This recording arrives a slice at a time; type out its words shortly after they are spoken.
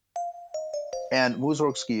And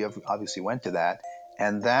Mussorgsky obviously went to that,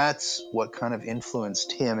 and that's what kind of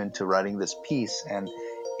influenced him into writing this piece. And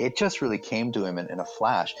it just really came to him in a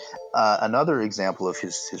flash. Another example of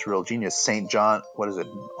his real genius, Saint John, what is it,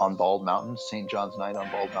 on Bald Mountain, Saint John's Night on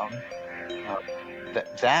Bald Mountain. Uh,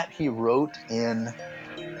 that he wrote in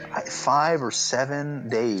 5 or 7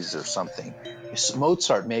 days or something.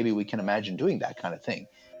 Mozart, maybe we can imagine doing that kind of thing.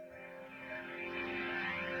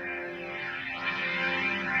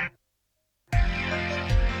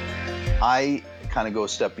 I kind of go a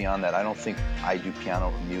step beyond that. I don't think I do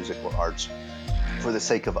piano or music or arts for the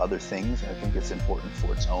sake of other things. I think it's important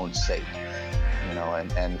for its own sake,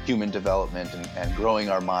 and human development and growing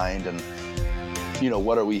our mind and,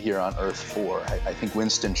 what are we here on earth for? I think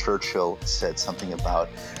Winston Churchill said something about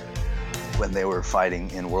when they were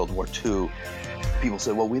fighting in World War II. People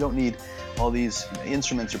said, well, we don't need all these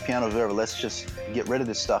instruments or pianos or whatever. Let's just get rid of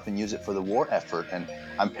this stuff and use it for the war effort. And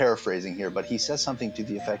I'm paraphrasing here, but he says something to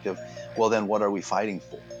the effect of, well, then what are we fighting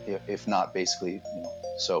for? If not basically,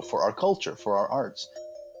 so for our culture, for our arts.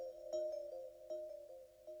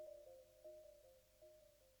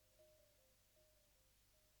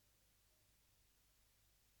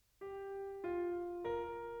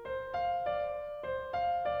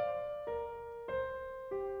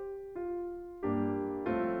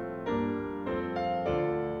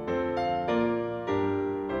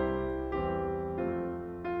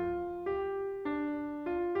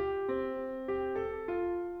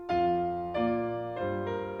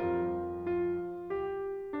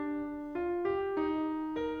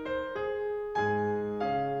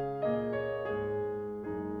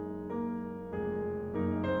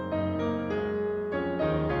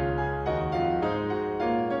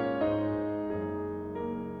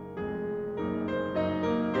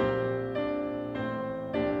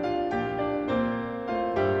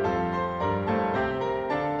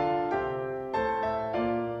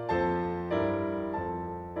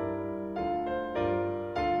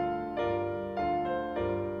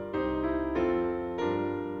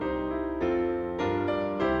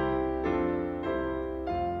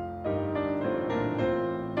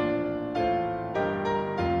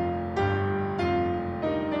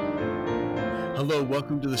 Hello,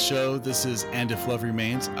 welcome to the show. This is And If Love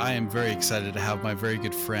Remains. I am very excited to have my very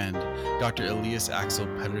good friend, Dr. Elias Axel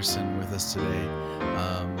Pedersen, with us today.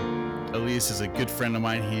 Elias is a good friend of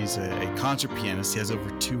mine. He's a concert pianist. He has over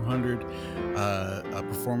 200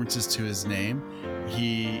 performances to his name.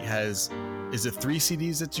 He has, is it 3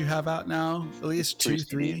 CDs that you have out now, Elias? Three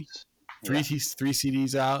CDs. Three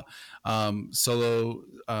CDs out. Solo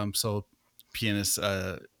pianist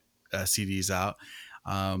CDs out.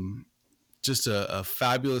 Just a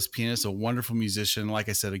fabulous pianist, a wonderful musician, like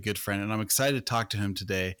I said, a good friend, and I'm excited to talk to him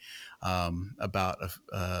today about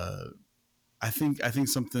I think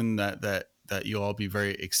something that you'll all be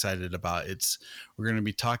very excited about. We're going to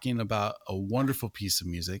be talking about a wonderful piece of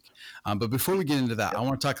music, but before we get into that, I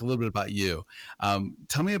want to talk a little bit about you.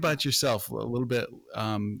 Tell me about yourself a little bit.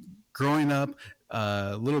 Growing up,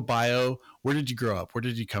 little bio. Where did you grow up? Where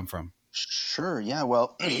did you come from? Sure. Yeah.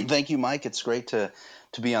 Well, thank you, Mike. It's great to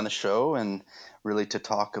be on the show and really to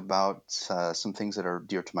talk about some things that are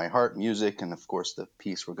dear to my heart, music, and of course the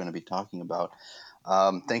piece we're going to be talking about.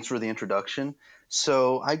 Thanks for the introduction.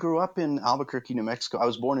 So I grew up in Albuquerque, New Mexico. I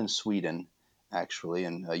was born in Sweden, actually,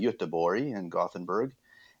 in Göteborg in Gothenburg,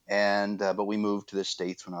 and but we moved to the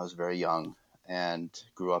States when I was very young and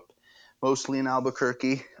grew up mostly in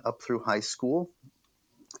Albuquerque up through high school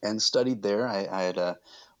and studied there. I had a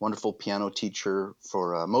wonderful piano teacher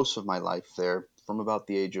for most of my life there, from about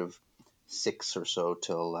the age of 6 or so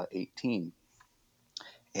till 18.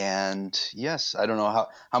 And yes, I don't know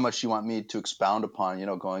how much you want me to expound upon,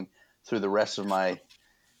 going through the rest of my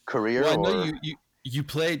career Well, I know or. you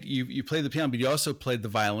played you played the piano, but you also played the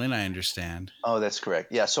violin. I understand. Oh, that's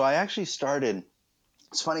correct. Yeah, so I actually started.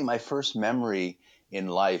 It's funny, my first memory in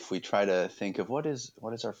life, we try to think of what is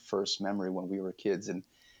our first memory when we were kids, and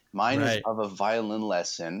mine is Right. of a violin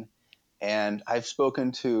lesson. And I've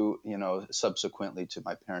spoken to, subsequently to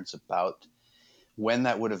my parents about when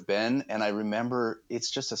that would have been. And I remember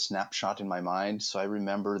it's just a snapshot in my mind. So I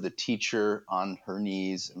remember the teacher on her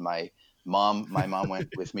knees. My mom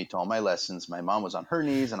went with me to all my lessons. My mom was on her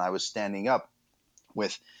knees and I was standing up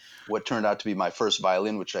with what turned out to be my first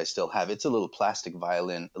violin, which I still have. It's a little plastic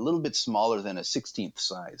violin, a little bit smaller than a 16th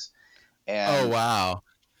size. Oh And wow.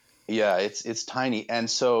 yeah, it's tiny. And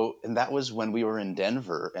that was when we were in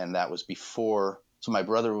Denver, and that was before. So my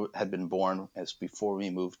brother had been born as before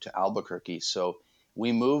we moved to Albuquerque. So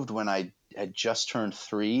we moved when I had just turned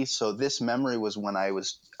 3. So this memory was when I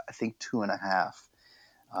was, I think, 2.5,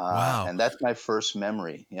 Wow. and that's my first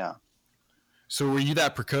memory. Yeah. So were you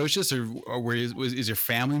that precocious, or is your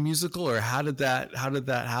family musical, or how did that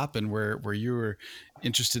happen? Where you were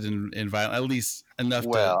interested in violin, at least enough to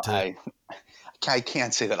Well, to I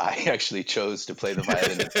can't say that I actually chose to play the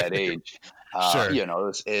violin at that age. Sure.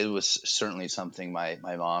 It was certainly something my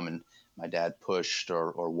mom and my dad pushed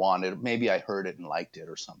or wanted. Maybe I heard it and liked it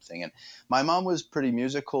or something. And my mom was pretty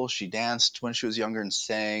musical. She danced when she was younger and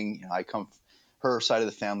sang. Her side of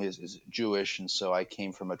the family is Jewish, and so I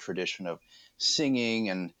came from a tradition of singing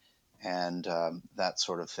and that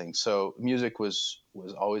sort of thing. So music was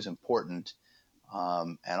always important.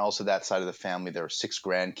 And also that side of the family, there are six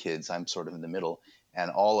grandkids. I'm sort of in the middle, and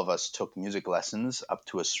all of us took music lessons up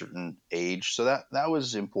to a certain age, so that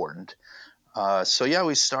was important. So yeah,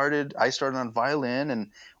 we started. I started on violin and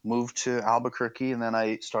moved to Albuquerque, and then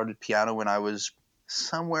I started piano when I was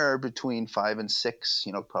somewhere between 5 and 6.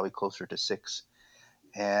 Probably closer to 6.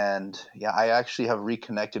 And yeah, I actually have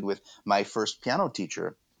reconnected with my first piano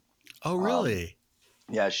teacher. Oh, Um, really?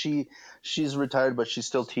 yeah, she's retired, but she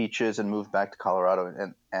still teaches and moved back to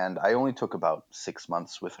Colorado. And I only took about 6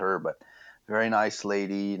 months with her, but very nice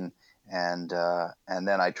lady. And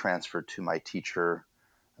then I transferred to my teacher,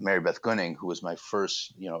 Mary Beth Gunning, who was my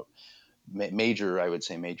first, major, I would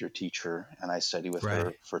say major teacher, and I studied with Right.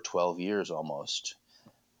 her for 12 years almost.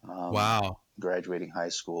 Um, Wow. Graduating high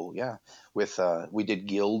school, yeah. With we did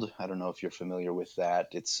Guild. I don't know if you're familiar with that.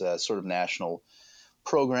 It's a sort of national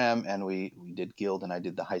program, and we did Guild, and I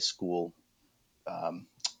did the high school um,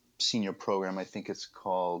 senior program. I think it's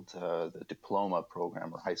called the diploma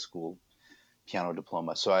program or high school piano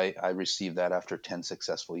diploma. So I received that after 10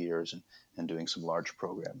 successful years and doing some large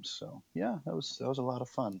programs. So yeah, that was a lot of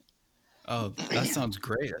fun. Oh, that sounds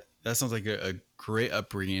great. That sounds like a great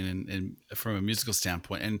upbringing, and from a musical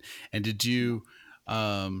standpoint. And did you,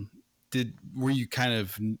 um, did were you kind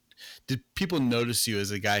of did people notice you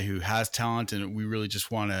as a guy who has talent, and we really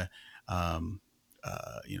just want to, um,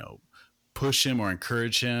 you know, push him or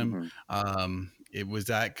encourage him? Hmm. It was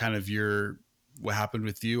that kind of your what happened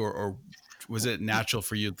with you, or was it natural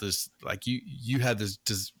for you? This like you had this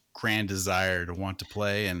grand desire to want to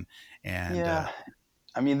play, and Yeah,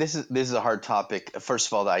 I mean, this is a hard topic. First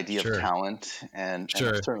of all, the idea of sure, talent, and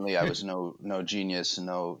sure. certainly I was no genius,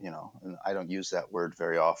 no, and I don't use that word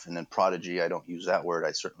very often. And prodigy, I don't use that word.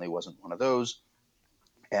 I certainly wasn't one of those.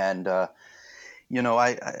 And I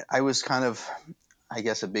was kind of, I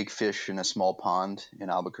guess, a big fish in a small pond in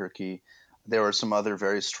Albuquerque. There were some other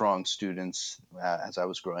very strong students as I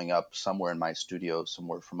was growing up. Some were in my studio, some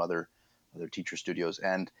were from other teacher studios,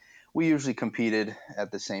 and we usually competed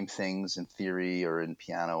at the same things in theory or in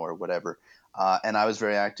piano or whatever. And I was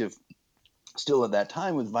very active still at that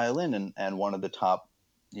time with violin, and one of the top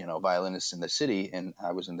violinists in the city. And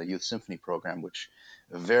I was in the youth symphony program, which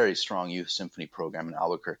a very strong youth symphony program in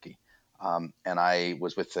Albuquerque. And I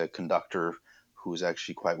was with the conductor who's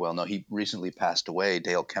actually quite well known. He recently passed away,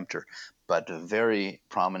 Dale Kempter, but a very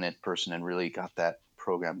prominent person and really got that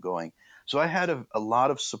program going. So I had a lot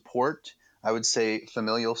of support. I would say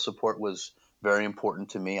familial support was very important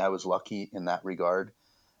to me. I was lucky in that regard.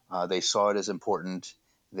 They saw it as important.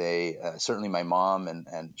 They certainly my mom,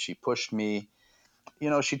 and she pushed me.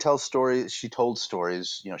 She tells stories. She told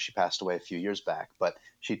stories. She passed away a few years back, but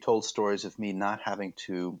she told stories of me not having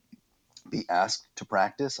to be asked to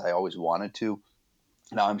practice. I always wanted to.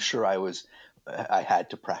 Now I'm sure I had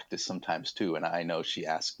to practice sometimes too, and I know she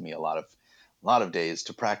asked me a lot of days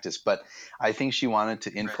to practice. But I think she wanted to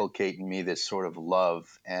Right. inculcate in me this sort of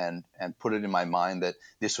love and put it in my mind that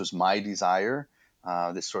this was my desire.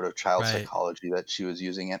 This sort of child Right. psychology that she was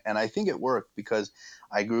using, and I think it worked because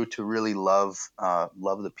I grew to really love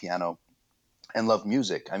the piano and love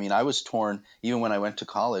music. I mean, I was torn even when I went to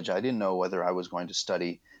college. I didn't know whether I was going to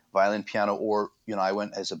study violin, piano, or I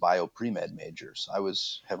went as a bio pre med major. So I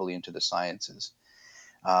was heavily into the sciences,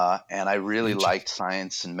 and I really liked Interesting.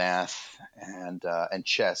 science and math and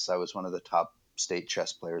chess. I was one of the top state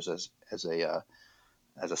chess players as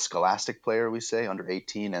a scholastic player, we say under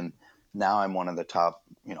 18, and now I'm one of the top,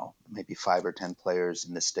 maybe 5 or 10 players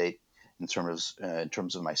in the state in terms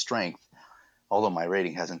of my strength, although my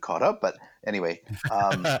rating hasn't caught up. But anyway,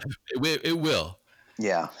 It will.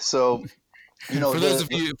 yeah. So For those of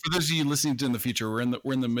the you, listening to in the future, we're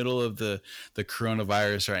in the middle of the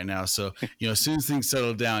coronavirus right now. So as soon as things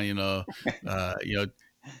settle down, uh, you know,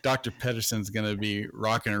 Dr. Pedersen's going to be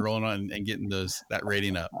rocking and rolling on and getting that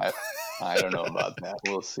rating up. I I don't know about that.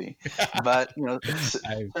 We'll see. But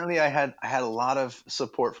I, certainly I had a lot of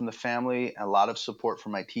support from the family, a lot of support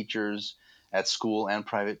from my teachers at school and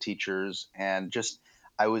private teachers, and just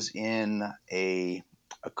I was in a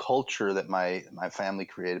culture that my family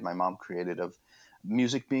created, my mom created, of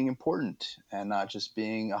music being important and not just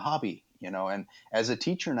being a hobby, and as a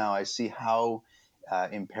teacher now, I see how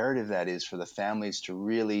imperative that is for the families to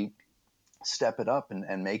really step it up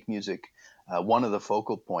and make music one of the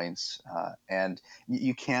focal points. And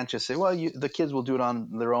you can't just say, well, the kids will do it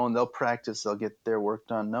on their own. They'll practice. They'll get their work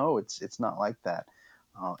done. No, it's not like that.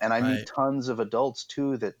 And I meet Right. tons of adults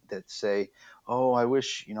too that say, "Oh, I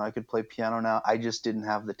wish I could play piano now. I just didn't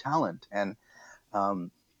have the talent." And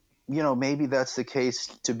um, maybe that's the case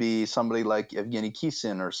to be somebody like Evgeny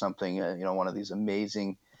Kissin or something. One of these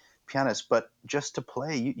amazing pianists. But just to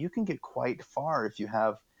play, you can get quite far if you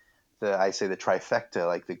have I say the trifecta,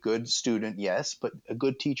 like the good student, yes, but a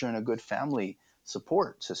good teacher and a good family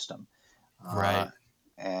support system. Uh, Right.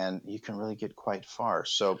 and you can really get quite far.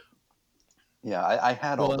 So, yeah, I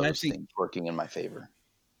had Well, all and I those think, things working in my favor.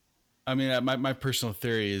 I mean, my personal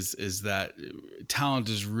theory is that talent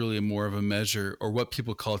is really more of a measure, or what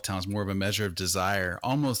people call talent is more of a measure of desire,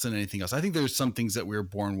 almost than anything else. I think there's some things that we're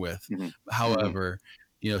born with. Hmm. Hmm. However,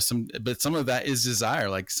 some of that is desire.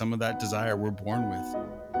 Like some of that desire we're born with.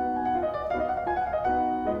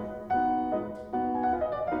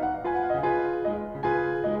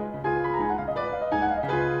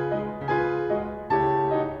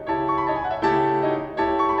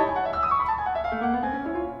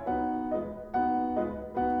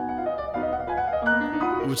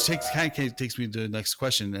 Which takes me to the next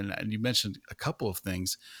question, and you mentioned a couple of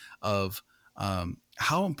things of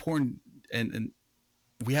how important, and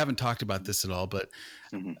we haven't talked about this at all, but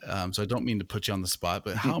Hmm. so I don't mean to put you on the spot,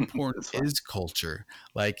 but how important That's fine. is culture?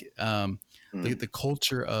 Like Mm. the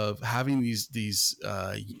culture of having these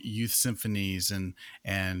youth symphonies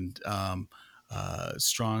and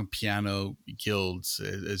strong piano guilds,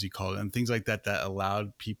 as you call it, and things like that, that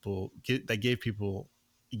allowed people, that gave people,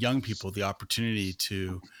 young people, the opportunity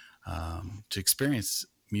to experience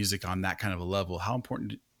music on that kind of a level. How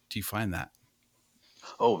important do you find that?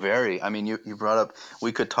 Oh, very. I mean, you brought up,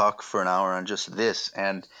 we could talk for an hour on just this,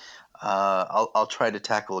 and I'll try to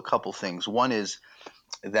tackle a couple things. One is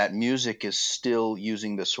that music is still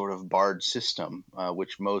using the sort of barred system,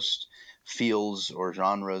 which most fields or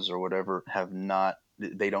genres or whatever have not,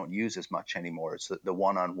 they don't use as much anymore. It's the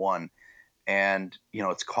one-on-one, and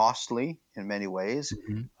it's costly in many ways,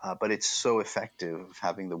 Mhm. but it's so effective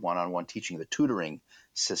having the one-on-one teaching, the tutoring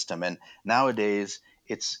system. And nowadays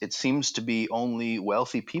it seems to be only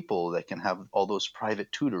wealthy people that can have all those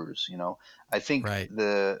private tutors. Right.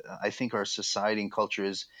 I think our society and culture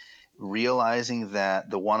is realizing that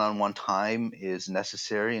the one-on-one time is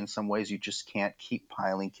necessary. In some ways, you just can't keep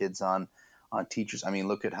piling kids on teachers. I mean,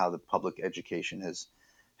 look at how the public education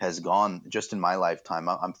has gone just in my lifetime.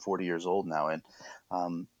 I'm 40 years old now, and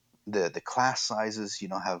um, the class sizes,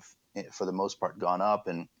 have for the most part gone up,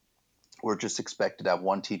 and we're just expected to have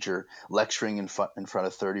one teacher lecturing in front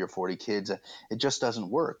of 30 or 40 kids. It just doesn't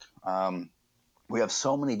work. We have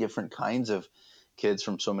so many different kinds of kids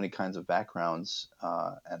from so many kinds of backgrounds,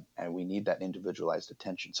 and we need that individualized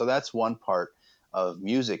attention. So that's one part of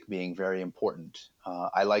music being very important.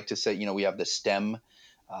 I like to say, we have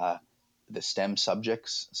uh, the STEM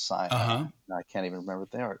subjects. Uh-huh. I can't even remember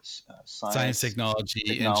what they are. Science, Science, technology,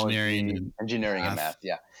 engineering, technology, and engineering, and math. math.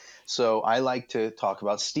 Yeah. So I like to talk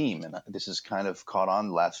about STEAM, and this has kind of caught on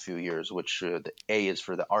the last few years, which the A is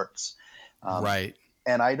for the arts. Um, Right.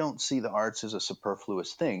 and I don't see the arts as a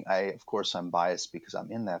superfluous thing. Of course, I'm biased because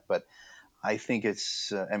I'm in that, but I think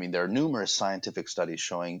I mean, there are numerous scientific studies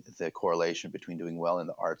showing the correlation between doing well in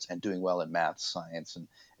the arts and doing well in math, science, and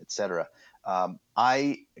etc.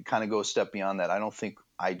 I kind of go a step beyond that. I don't think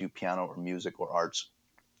I do piano or music or arts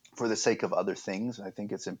for the sake of other things. I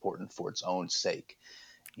think it's important for its own sake,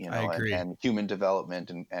 I agree. and human development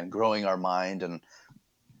and growing our mind and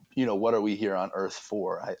what are we here on earth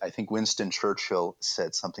for? I think Winston Churchill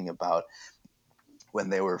said something about when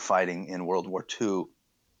they were fighting in World War II.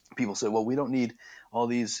 People said, well, we don't need all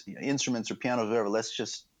these instruments or pianos or whatever. Let's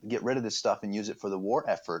just get rid of this stuff and use it for the war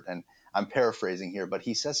effort. And I'm paraphrasing here, but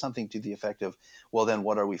he says something to the effect of, well, then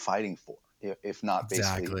what are we fighting for? If not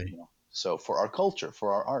basically, Exactly. so for our culture,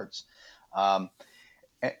 for our arts. Um,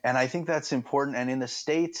 and I think that's important. And in the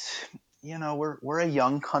States, we're a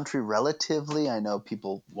young country relatively. I know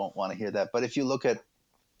people won't want to hear that, but if you look at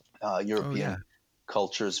Oh yeah. European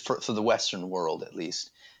cultures, for the Western world at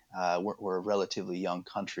least, we're a relatively young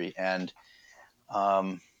country, and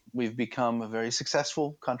um, we've become a very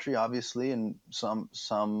successful country, obviously, and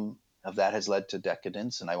some of that has led to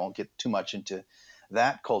decadence. And I won't get too much into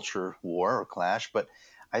that culture war or clash, but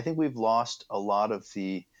I think we've lost a lot of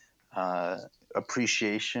the uh,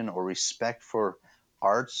 appreciation or respect for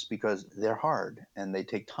arts because they're hard and they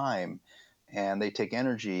take time, and they take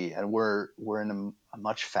energy, and we're in a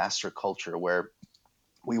much faster culture where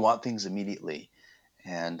we want things immediately.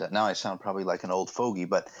 And now I sound probably like an old fogey,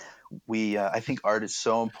 but we I think art is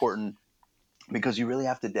so important because you really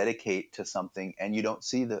have to dedicate to something and you don't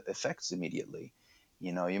see the effects immediately.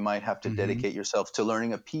 You know, you might have to Mm-hmm. dedicate yourself to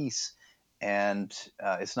learning a piece, and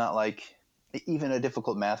it's not like even a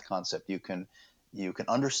difficult math concept. You can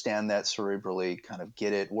understand that cerebrally, kind of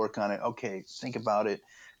get it, work on it. Okay, think about it,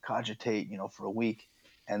 cogitate, for a week,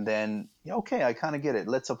 and then yeah, okay, I kind of get it.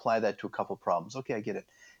 Let's apply that to a couple problems. Okay, I get it.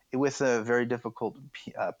 With a very difficult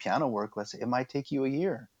piano work, let's say it might take you a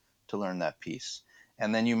year to learn that piece,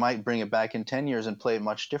 and then you might bring it back in 10 years and play it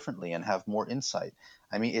much differently and have more insight.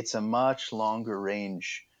 I mean, it's a much longer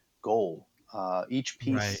range goal. Each Right.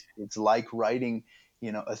 piece, it's like writing,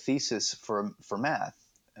 a thesis for math,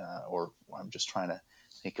 or I'm just trying to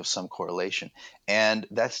think of some correlation, and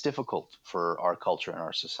that's difficult for our culture and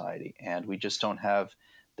our society, and we just don't have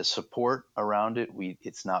the support around it.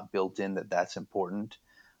 It's not built in that that's important.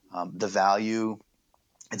 The value,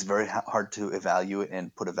 it's very hard to evaluate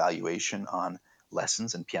and put evaluation on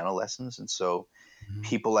lessons and piano lessons. And so Mhm.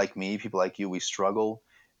 people like me, people like you, we struggle,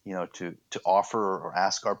 to offer or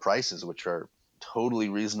ask our prices, which are totally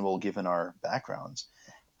reasonable given our backgrounds.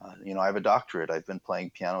 I have a doctorate. I've been playing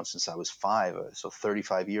piano since I was 5, so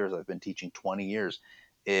 35 years. I've been teaching 20 years.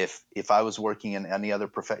 If I was working in any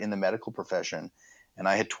other in the medical profession, and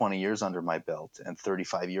I had 20 years under my belt and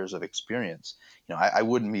 35 years of experience, I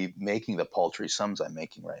wouldn't be making the paltry sums I'm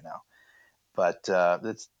making right now. But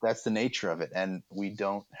that's the nature of it, and we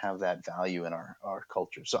don't have that value in our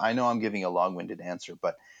culture. So I know I'm giving a long-winded answer,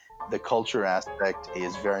 but the culture aspect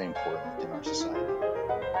is very important in our society.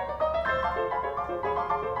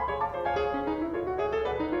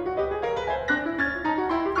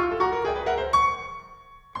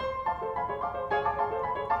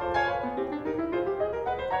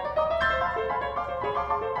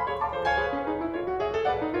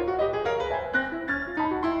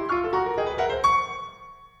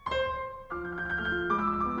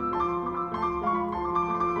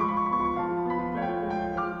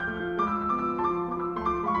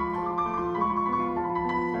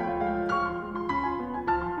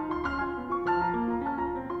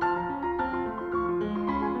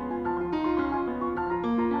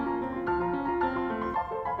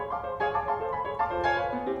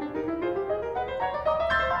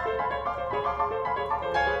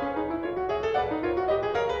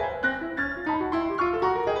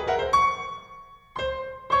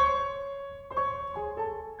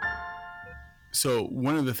 So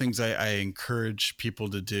one of the things I encourage people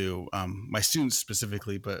to do, my students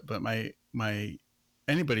specifically, but my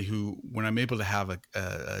anybody who, when I'm able to have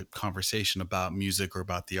a conversation about music or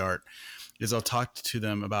about the art, is I'll talk to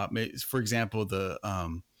them about, for example, the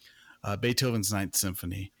Beethoven's Ninth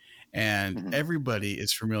Symphony. And Hmm. everybody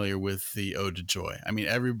is familiar with the Ode to Joy. I mean,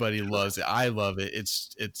 everybody Sure. loves it. I love it.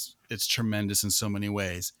 It's tremendous in so many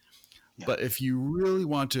ways. Yeah. But if you really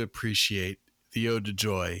want to appreciate the Ode to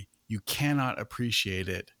Joy, you cannot appreciate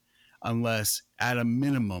it unless, at a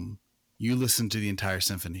minimum, you listen to the entire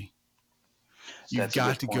symphony. You've That's a good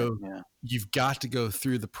got to point. go. Yeah. You've got to go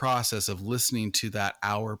through the process of listening to that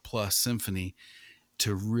hour plus symphony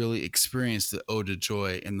to really experience the ode to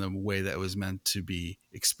joy in the way that it was meant to be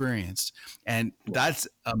experienced. And Yeah. that's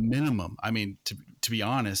a minimum. I mean, to be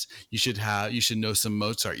honest, you should know some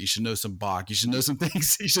Mozart, you should know some Bach, you should know Mhm. some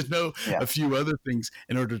things, you should know Yeah. a few other things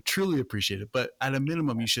in order to truly appreciate it. But at a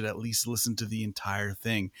minimum, you should at least listen to the entire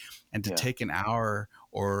thing. And to Yeah. take an hour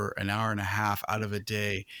or an hour and a half out of a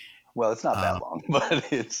day, Well, it's not that um, long,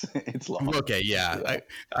 but it's long. okay, yeah.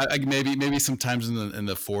 Yeah. Maybe sometimes in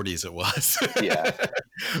the 40s it was, Yeah.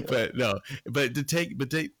 Yeah. but no. But to take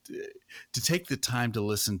the time to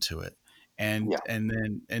listen to it, Yeah.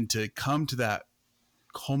 and to come to that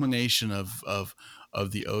culmination of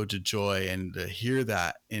the ode to joy, and to hear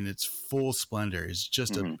that in its full splendor is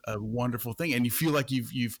just Hmm. a wonderful thing. And you feel like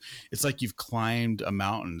you've it's like you've climbed a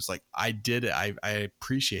mountain. It's like, I did it. I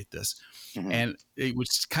appreciate this. Hmm. And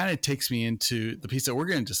which kind of takes me into the piece that we're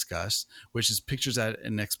going to discuss, which is Pictures at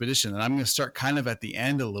an Expedition. And I'm going to start kind of at the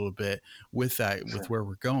end a little bit with that, with Sure. where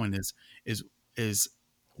we're going is is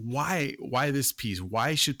why this piece?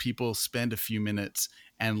 Why should people spend a few minutes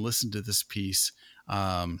and listen to this piece?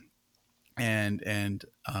 Um, and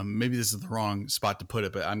maybe this is the wrong spot to put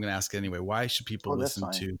it, but I'm going to ask it anyway. Why should people Oh, that's listen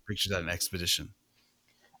fine. to Pictures at an Expedition?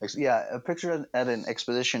 Yeah, a picture at an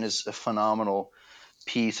expedition is a phenomenal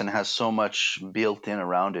piece and has so much built in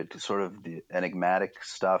around it, sort of the enigmatic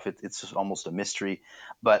stuff. It's just almost a mystery.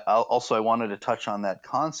 But also, I wanted to touch on that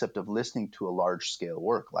concept of listening to a large scale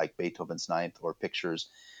work like Beethoven's Ninth or Pictures.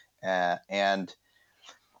 And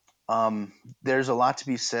there's a lot to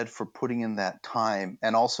be said for putting in that time,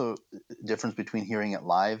 and also difference between hearing it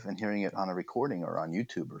live and hearing it on a recording or on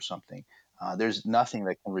YouTube or something. There's nothing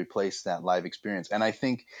that can replace that live experience. And I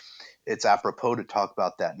think it's apropos to talk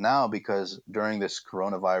about that now because during this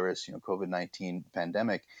coronavirus, COVID-19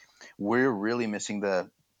 pandemic, we're really missing the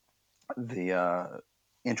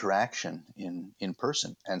interaction in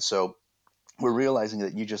person. And so we're realizing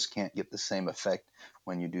that you just can't get the same effect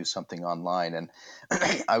when you do something online. And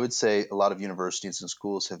I would say a lot of universities and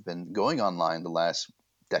schools have been going online the last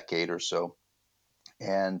decade or so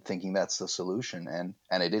and thinking that's the solution, and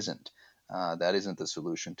it isn't. That isn't the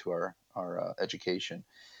solution to our education.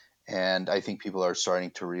 And I think people are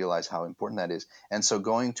starting to realize how important that is. And so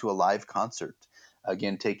going to a live concert,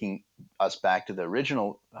 again, taking us back to the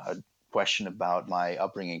original question about my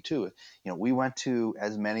upbringing too, we went to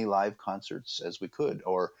as many live concerts as we could,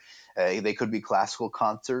 or they could be classical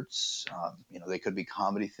concerts, they could be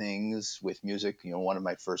comedy things with music. One of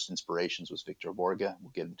my first inspirations was Victor Borge.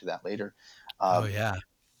 We'll get into that later. Oh Um, yeah.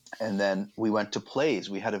 and then we went to plays.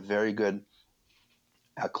 We had a very good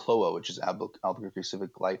CLOA, which is Albuquerque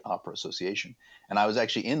Civic Light Opera Association. And I was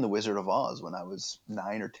actually in The Wizard of Oz when I was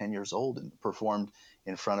 9 or 10 years old and performed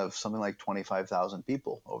in front of something like 25,000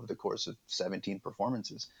 people over the course of 17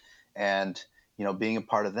 performances. And, being a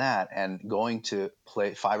part of that and going to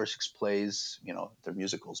play 5 or 6 plays, they're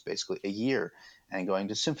musicals basically a year, and going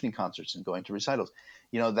to symphony concerts and going to recitals,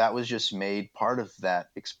 that was just made part of that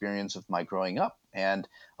experience of my growing up. And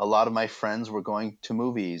a lot of my friends were going to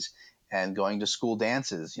movies and going to school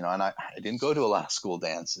dances, and I didn't go to a lot of school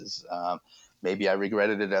dances. Maybe I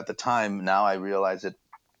regretted it at the time. Now I realize that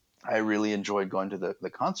I really enjoyed going to the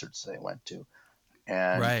concerts I went to.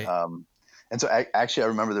 And, Right. actually, I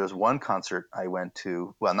remember there was one concert I went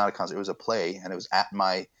to. Well, not a concert, it was a play, and it was at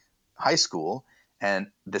my high school.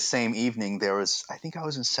 And the same evening, I think I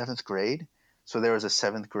was in seventh grade. So there was a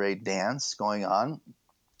seventh grade dance going on,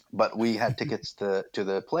 but we had tickets to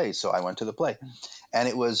the play. So I went to the play. And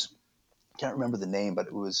it was, can't remember the name, but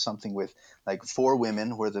it was something with like four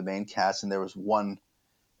women were the main cast, and there was one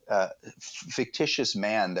fictitious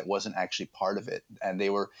man that wasn't actually part of it, and they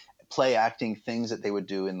were play acting things that they would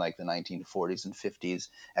do in like the 1940s and 50s,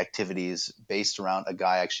 activities based around a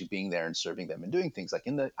guy actually being there and serving them and doing things like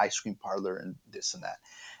in the ice cream parlor and this and that.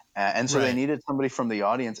 And so they Right. needed somebody from the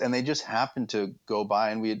audience, and they just happened to go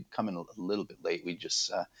by, and we had come in a little bit late. We just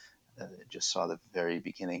saw the very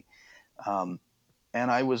beginning. Um, and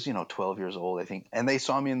I was, 12 years old, I think. And they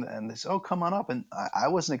saw me and they said, "Oh, come on up." And I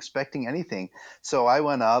wasn't expecting anything. So I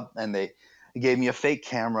went up and they gave me a fake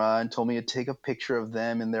camera and told me to take a picture of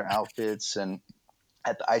them in their outfits and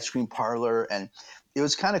at the ice cream parlor. And it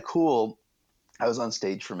was kind of cool. I was on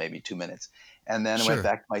stage for maybe 2 minutes and then I went Sure.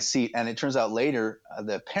 back to my seat. And it turns out later,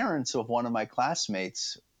 the parents of one of my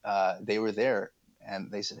classmates, they were there,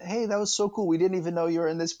 and they said, "Hey, that was so cool. We didn't even know you were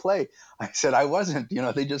in this play." I said, "I wasn't.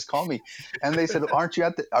 They just called me." And they said, "Aren't you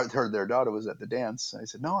at the?" Their daughter was at the dance. I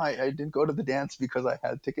said, "No, I didn't go to the dance because I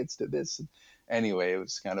had tickets to this." Anyway, it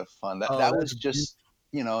was kind of fun. That Oh, that that's was just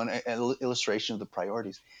an illustration of the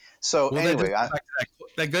priorities. So well. That does anyway, go back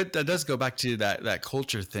to that does go back to that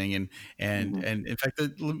culture thing, and mhm, in fact,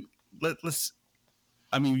 let's.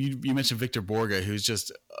 I mean, you mentioned Victor Borga, who's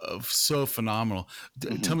just so phenomenal.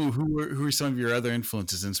 mhm. Tell me who are some of your other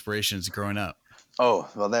influences, inspirations growing up?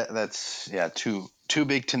 Oh, well, that's yeah, too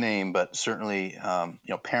big to name, but certainly,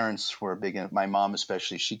 parents were big. My mom,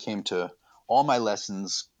 especially, she came to all my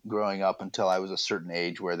lessons growing up until I was a certain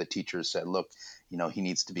age, where the teachers said, "Look, he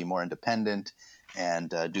needs to be more independent and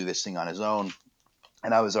do this thing on his own."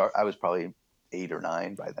 And I was probably 8 or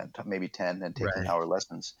 9 by then, maybe 10, and taking Right. our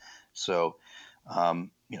lessons. So,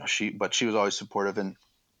 but she was always supportive, and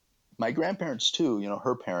my grandparents too.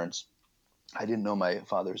 Her parents. I didn't know my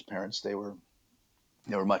father's parents. They were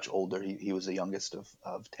much older. He was the youngest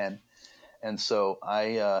of 10. And so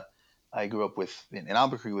I grew up in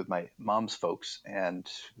Albuquerque with my mom's folks and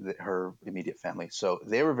her immediate family. So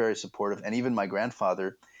they were very supportive. And even my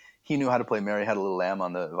grandfather, he knew how to play Mary Had a Little Lamb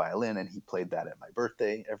on the violin, and he played that at my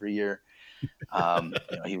birthday every year.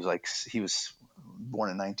 He was born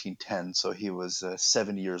in 1910, so he was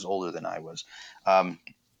 70 years older than I was. Um,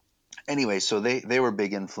 anyway, so they were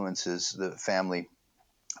big influences, the family.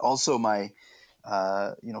 Also, my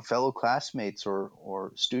fellow classmates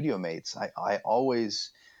or studio mates. I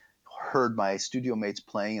always heard my studio mates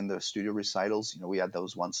playing in the studio recitals. We had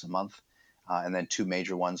those once a month, and then two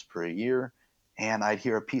major ones per year. And I'd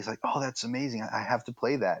hear a piece like, "Oh, that's amazing! I have to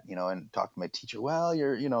play that," and talk to my teacher. Well,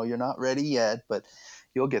 you're not ready yet, but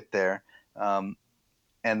you'll get there. Um,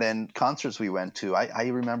 and then concerts we went to. I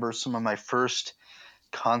remember some of my first.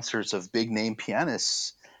 concerts of big name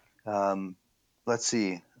pianists. Um, let's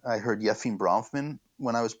see. I heard Yefim Bronfman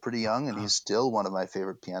when I was pretty young, and Uh, he's still one of my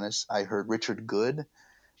favorite pianists. I heard Richard Good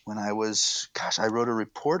when I was, gosh, I wrote a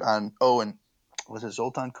report on, oh, and was it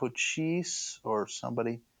Zoltan Kochis or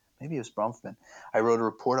somebody? Maybe it was Bronfman. I wrote a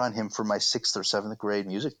report on him for my sixth or seventh grade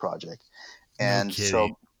music project. no And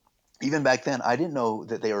kidding. so even back then, I didn't know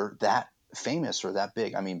that they were that famous or that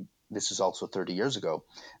big. I mean, this is also 30 years ago.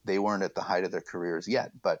 They weren't at the height of their careers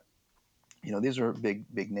yet, but these are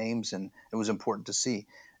big names, and it was important to see.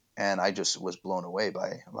 And I just was blown away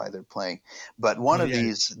by their playing. But one Oh of yeah.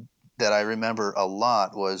 these that I remember a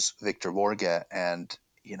lot was Victor Borge, and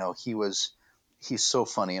he's so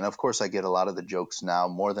funny. And of course, I get a lot of the jokes now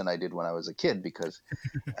more than I did when I was a kid because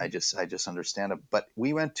I just understand it. But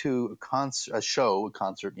we went to a concert,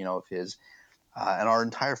 of his, and our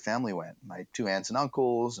entire family went. My two aunts and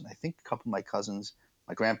uncles, and I think a couple of my cousins,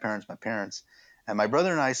 my grandparents, my parents, and my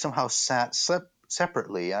brother and I somehow slept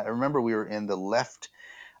separately. I remember we were in the left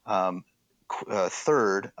um,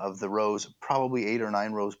 third of the rows, probably 8 or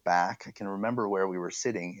 9 rows back. I can remember where we were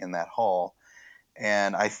sitting in that hall,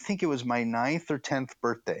 and I think it was my ninth or 10th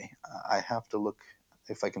birthday. I have to look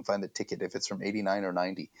if I can find the ticket, if it's from 89 or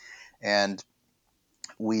 90. And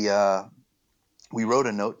we uh, we wrote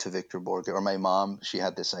a note to Victor Borge, or my mom. She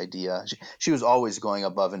had this idea. She was always going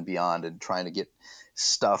above and beyond and trying to get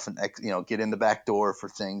stuff and get in the back door for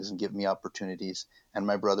things and give me opportunities, and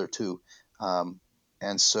my brother too. Um,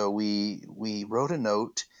 and so we wrote a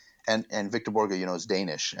note, and Victor Borge, is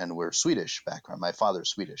Danish, and we're Swedish background. My father's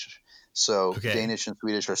Swedish, so Okay. Danish and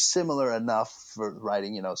Swedish are similar enough for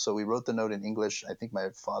writing. So we wrote the note in English. I think my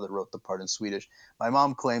father wrote the part in Swedish. My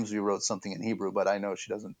mom claims we wrote something in Hebrew, but I know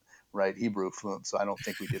she doesn't write Hebrew fluent, so I don't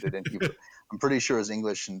think we did it in Hebrew. I'm pretty sure it was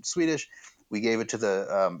English and Swedish. We gave it to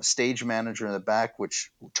the stage manager in the back,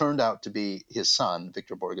 which turned out to be his son,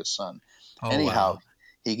 Victor Borge's son. Oh Anyhow, wow.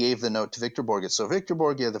 he gave the note to Victor Borge. So Victor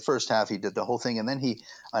Borge, the first half, he did the whole thing, and then he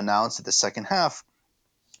announced that the second half,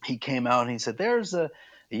 he came out and he said, "There's a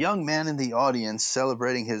young man in the audience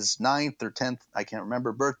celebrating his ninth or 10th, I can't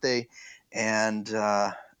remember, birthday, and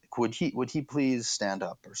would he please stand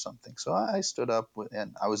up or something?" So I stood up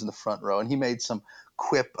and I was in the front row, and he made some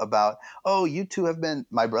quip about, "Oh, you two have been."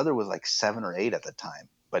 My brother was like 7 or 8 at the time,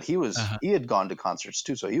 but he was Uh-huh. he had gone to concerts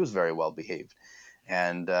too, so he was very well behaved.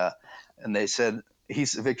 And they said,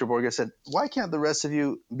 Victor Borge said, "Why can't the rest of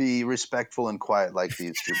you be respectful and quiet like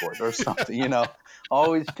these two boys or something?"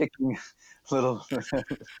 Always picking little,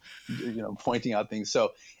 pointing out things.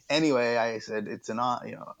 So anyway, I said, "It's an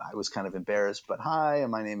I was kind of embarrassed, but hi,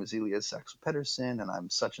 my name is Elias Saxo Pedersen, and I'm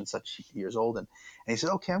such and such years old." And he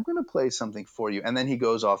said, "Okay, I'm going to play something for you." And then he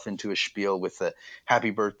goes off into a spiel with the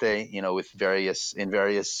happy birthday, with various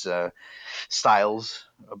styles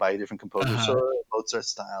by different composers. Uh-huh. So Mozart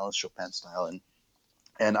style, Chopin style,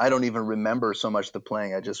 and I don't even remember so much the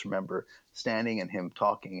playing. I just remember standing and him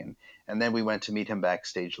talking, and then we went to meet him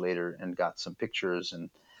backstage later and got some pictures, and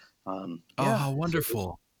Oh, yeah, how so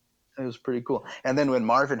wonderful. it was pretty cool. And then when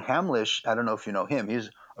Marvin Hamlish, I don't know if you know him, he's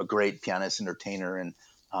a great pianist, entertainer, and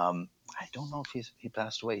I don't know if he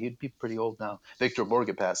passed away. He'd be pretty old now. Victor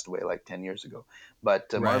Borge passed away like 10 years ago.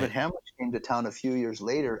 But Marvin Right. Hamlish came to town a few years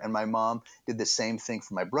later, and my mom did the same thing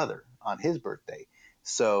for my brother on his birthday.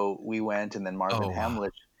 So we went, and then Marvin Oh wow.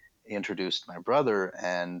 Hamlish introduced my brother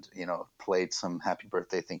and played some happy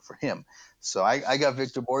birthday thing for him. So I got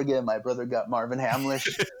Victor Borge, and my brother got Marvin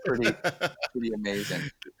Hamlish. Pretty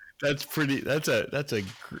amazing. That's pretty.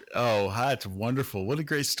 Oh, that's wonderful. What a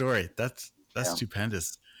great story. That's Yeah.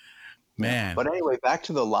 stupendous, Yeah. man. But anyway, back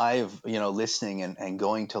to the live, listening and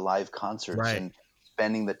going to live concerts Right. and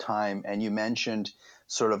spending the time. And you mentioned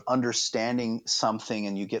sort of understanding something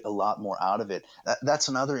and you get a lot more out of it. That's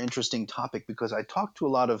another interesting topic because I talk to a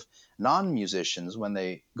lot of non musicians when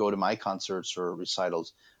they go to my concerts or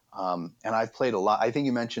recitals. And I've played a lot. I think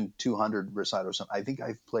you mentioned 200 recitals. I think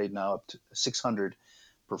I've played now up to 600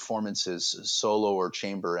 performances, solo or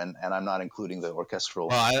chamber, and I'm not including the orchestral.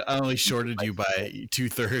 Well, I only shorted you by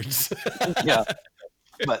 2/3. Yeah,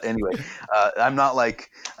 but anyway, I'm not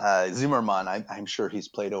like Zimmerman. I'm sure he's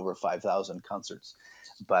played over 5,000 concerts.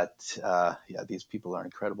 But yeah, these people are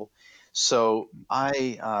incredible. So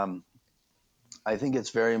I think it's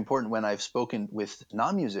very important when I've spoken with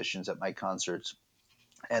non musicians at my concerts,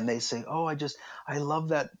 and they say, "Oh, I love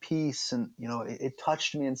that piece, and it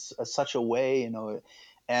touched me in such a way,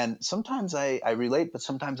 And sometimes I relate, but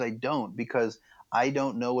sometimes I don't because I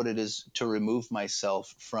don't know what it is to remove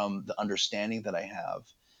myself from the understanding that I have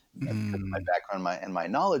because of my Mm. background and my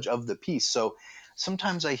knowledge of the piece. So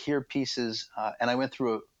sometimes I hear pieces, and I went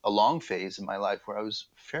through a long phase in my life where I was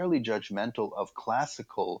fairly judgmental of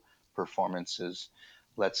classical performances,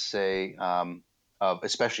 let's say, of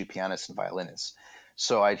especially pianists and violinists.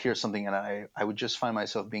 So I'd hear something and I would just find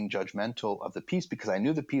myself being judgmental of the piece because I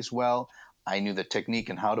knew the piece well. I knew the technique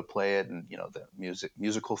and how to play it and, the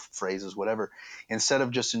musical phrases, whatever, instead of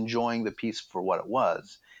just enjoying the piece for what it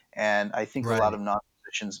was. And I think a lot Right. of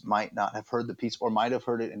non-musicians might not have heard the piece or might have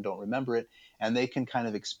heard it and don't remember it, and they can kind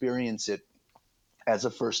of experience it as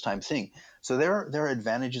a first time thing. So there are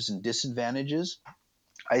advantages and disadvantages.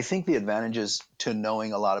 I think the advantages to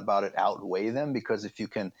knowing a lot about it outweigh them, because if you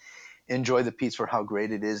can enjoy the piece for how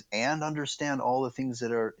great it is and understand all the things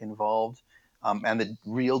that are involved, and the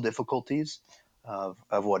real difficulties of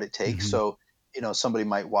what it takes. Hmm. So, somebody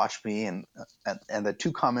might watch me, and the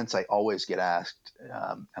two comments I always get asked,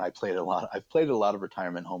 and I've played at a lot of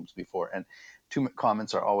retirement homes before, and two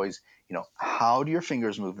comments are always, how do your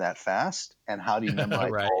fingers move that fast, and how do you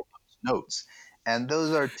memorize Right. all those notes? And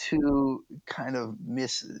those are two kind of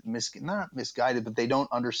not misguided, but they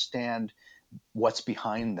don't understand what's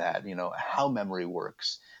behind that, how memory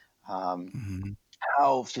works, um, Hmm.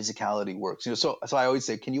 how physicality works. So I always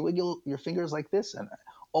say, can you wiggle your fingers like this? And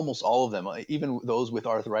almost all of them, even those with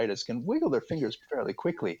arthritis, can wiggle their fingers fairly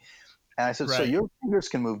quickly. And I said, so Right. your fingers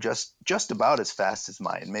can move just about as fast as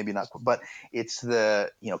mine, maybe not, but it's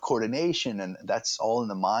the coordination, and that's all in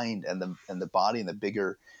the mind and the body and the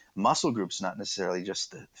bigger muscle groups, not necessarily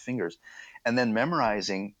just the fingers. And then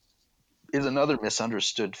memorizing is another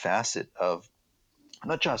misunderstood facet of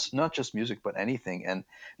not just music, but anything. And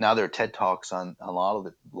now there are TED talks on a lot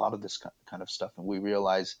of this kind of stuff, and we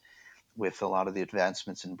realize with a lot of the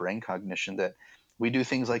advancements in brain cognition that we do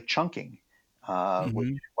things like chunking, which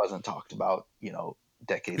Hmm. wasn't talked about,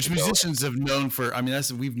 decades Which ago. musicians have known for. I mean,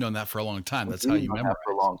 we've known that for a long time. That's how We've you known that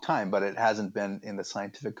for a memorize. long time, but it hasn't been in the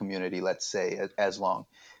scientific community, let's say, as long.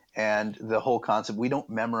 And the whole concept, we don't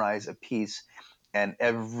memorize a piece and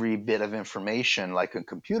every bit of information like a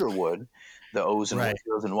computer would, the O's and Right.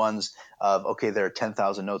 zeros and ones of, okay, there are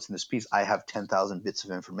 10,000 notes in this piece. I have 10,000 bits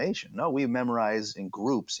of information. No, we memorize in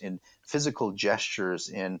groups, in physical gestures,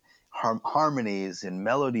 in harmonies, in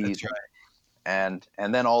melodies, That's right.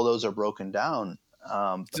 and then all those are broken down.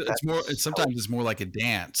 But It's more. that's how, Sometimes it's more like a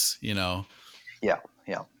dance. yeah,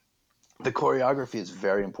 yeah. The choreography is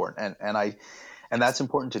very important, and that's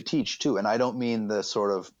important to teach too. And I don't mean the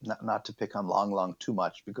sort of, not to pick on Long Long too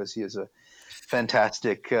much, because he is a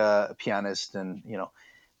fantastic pianist, and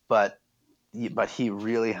but but he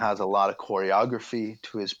really has a lot of choreography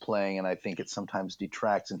to his playing, and I think it sometimes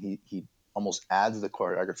detracts, and he almost adds the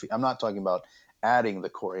choreography. I'm not talking about adding the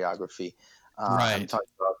choreography. I'm Right. talking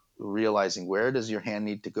about realizing, where does your hand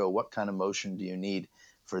need to go, what kind of motion do you need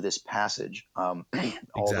for this passage, all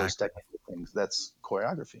those Exactly. technical things. That's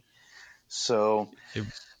choreography. So It-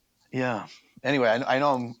 yeah. Anyway, I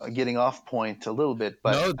know I'm getting off point a little bit,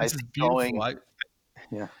 but no, I this is think beautiful. going,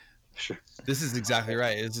 yeah, sure. This is exactly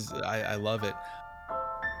right. I love it.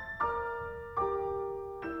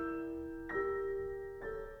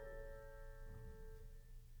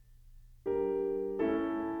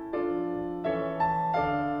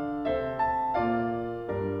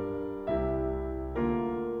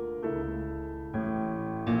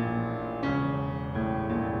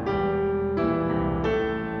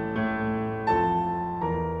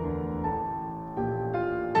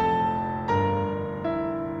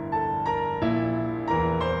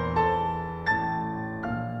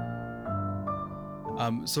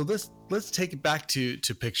 So let's take it back to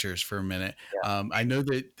pictures for a minute. Yeah. I know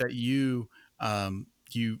that you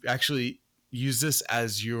actually use this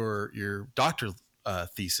as your doctoral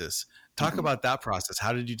thesis. Talk Hmm. about that process.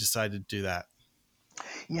 How did you decide to do that?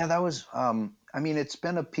 Yeah, that was, I mean, it's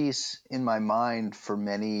been a piece in my mind for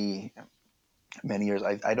many years.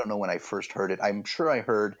 I don't know when I first heard it. I'm sure I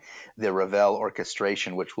heard the Ravel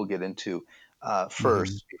orchestration, which we'll get into Hmm.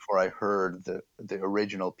 first, before I heard the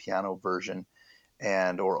original piano version,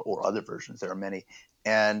 or other versions. There are many.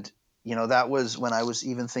 And, that was when I was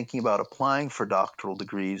even thinking about applying for doctoral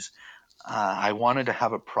degrees. I wanted to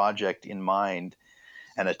have a project in mind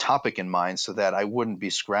and a topic in mind, so that I wouldn't be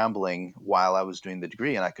scrambling while I was doing the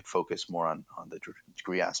degree, and I could focus more on the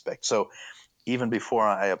degree aspect. So even before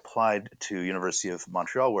I applied to University of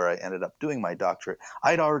Montreal, where I ended up doing my doctorate,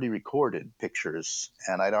 I'd already recorded pictures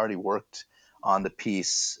and I'd already worked on the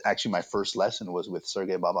piece. Actually, my first lesson was with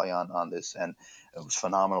Sergei Babayan on this, and it was a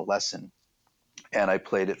phenomenal lesson. And I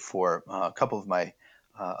played it for a couple of my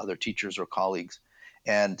other teachers or colleagues.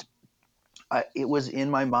 And it was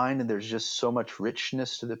in my mind, and there's just so much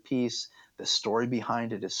richness to the piece. The story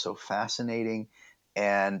behind it is so fascinating,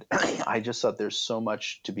 And I just thought there's so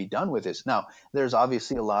much to be done with this. Now, there's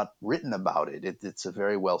obviously a lot written about it. It's a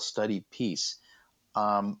very well studied piece,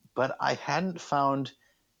 but I hadn't found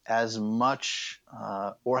as much,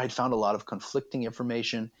 or I'd found a lot of conflicting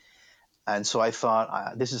information. And so I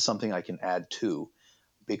thought this is something I can add to,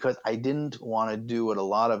 because I didn't want to do what a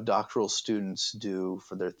lot of doctoral students do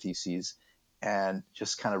for their theses and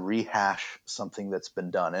just kind of rehash something that's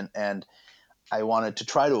been done. And I wanted to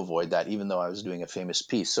try to avoid that, even though I was doing a famous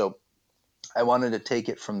piece. So I wanted to take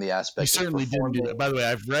it from the You aspect of certainly didn't do performing. that. By the way,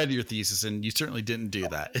 I've read your thesis, and you certainly didn't do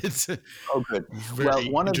that. It's Oh, good. Well, very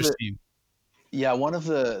interesting. one of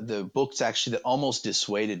the books actually that almost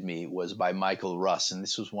dissuaded me was by Michael Russ, and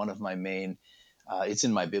this was one of my main. It's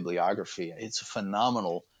in my bibliography. It's a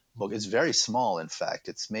phenomenal book. It's very small, in fact.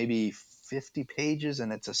 It's maybe 50 pages,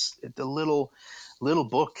 and it's a little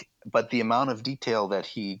book. But the amount of detail that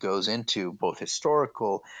he goes into, both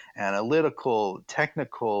historical, analytical,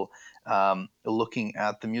 technical, looking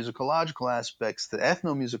at the musicological aspects, the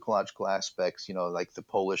ethnomusicological aspects, like the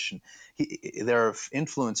Polish, and there are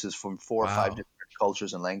influences from four or five Wow. different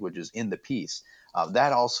cultures and languages in the piece.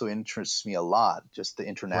 That also interests me a lot, just the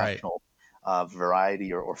Right. international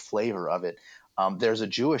variety or flavor of it. There's a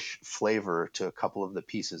Jewish flavor to a couple of the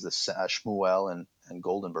pieces, the Shmuel and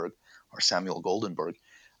Goldenberg, or Samuel Goldenberg.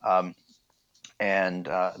 Um, and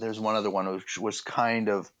there's one other one which was kind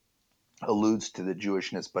of alludes to the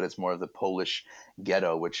Jewishness, but it's more of the Polish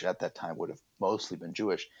ghetto, which at that time would have mostly been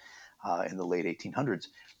Jewish in the late 1800s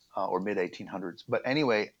or mid 1800s. But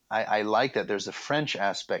anyway, I like that. There's a French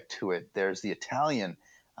aspect to it. There's the Italian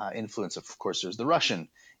influence. Of course, there's the Russian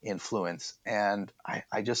influence, and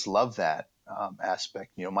I just love that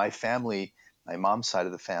aspect. My family, my mom's side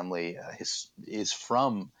of the family, is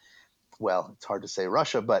from, well, it's hard to say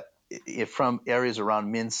Russia, but from areas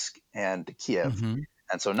around Minsk and Kiev. Hmm.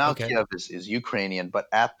 And so now Okay. Kiev is Ukrainian, but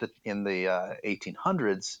in the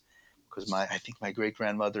 1800s, because I think my great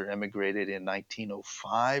grandmother emigrated in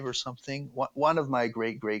 1905 or something. One of my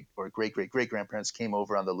great great grandparents came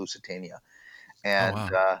over on the Lusitania, Oh and wow.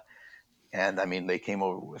 I mean they came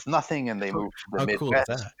over with nothing, and they How, moved to the how cool is Midwest,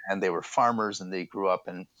 that? and they were farmers, and they grew up,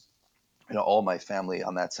 and all my family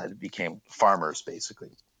on that side became farmers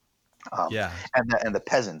basically. um, Yeah. and the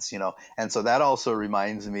peasants, and so that also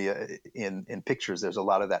reminds me in pictures. There's a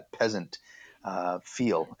lot of that peasant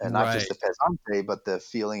feel, and not just Right. the pesante, but the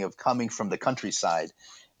feeling of coming from the countryside,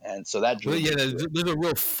 and so that Well, drew yeah. me to There's a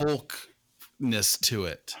real folkness to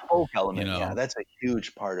it. folk You element. Yeah, know. that's a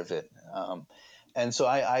huge part of it, and so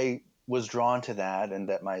I was drawn to that, and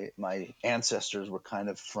that my ancestors were kind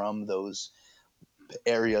of from those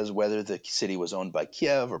areas, whether the city was owned by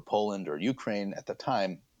Kiev or Poland or Ukraine at the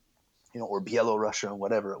time, or Bielorussia,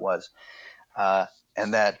 whatever it was. uh,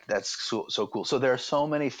 and that's so cool. So there are so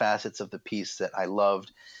many facets of the piece that I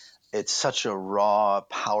loved. It's such a raw,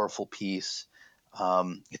 powerful piece.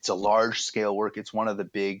 It's a large scale work. It's one of the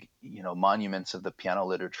big, monuments of the piano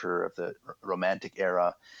literature of the Romantic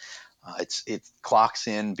era. It clocks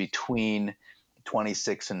in between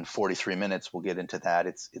 26 and 43 minutes. We'll get into that.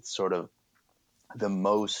 It's sort of the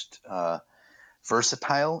most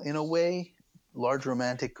versatile in a way, large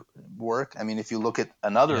romantic work. I mean, if you look at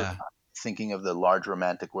another, Yeah. thinking of the large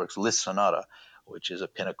romantic works, Liszt Sonata, which is a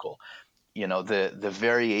pinnacle, the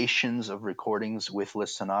variations of recordings with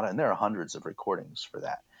Liszt Sonata, and there are hundreds of recordings for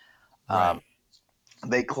that. Um, Right.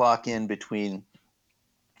 they clock in between,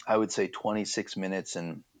 I would say, 26 minutes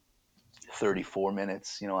and 34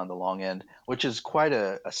 minutes, on the long end, which is quite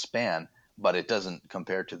a span, but it doesn't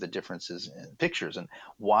compare to the differences in pictures. And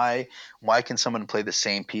why can someone play the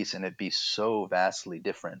same piece and it be so vastly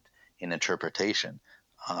different in interpretation?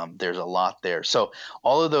 There's a lot there. So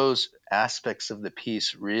all of those aspects of the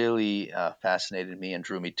piece really fascinated me and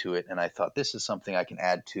drew me to it. And I thought this is something I can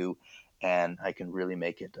add to, and I can really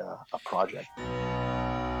make it a project.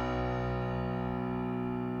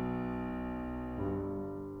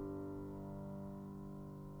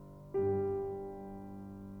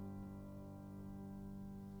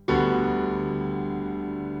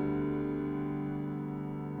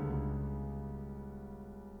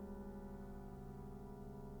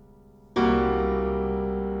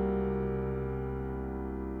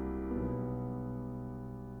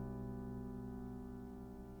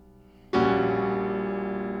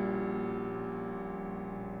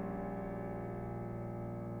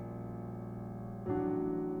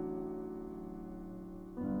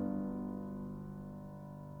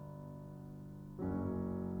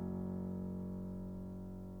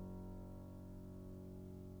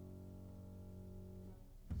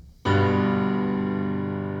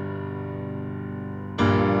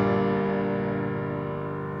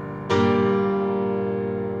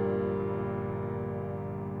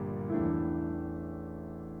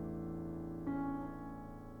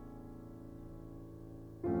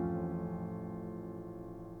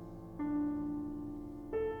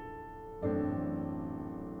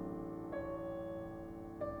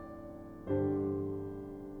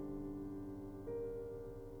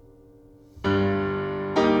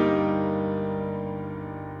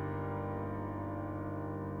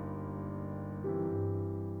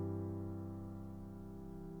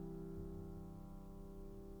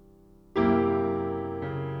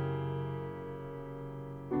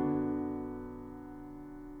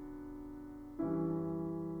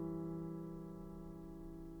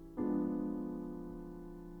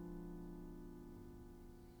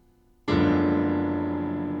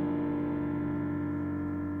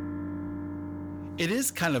 It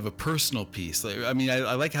is kind of a personal piece. Like, I mean,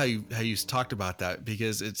 I like how you talked about that,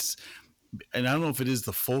 because it's, and I don't know if it is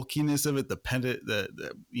the folkiness of it,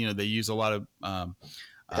 the they use a lot of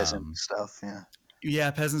Peasant um, stuff. Yeah.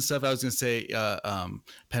 yeah, peasant stuff. I was gonna say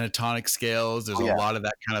pentatonic scales. There's Oh a yeah. lot of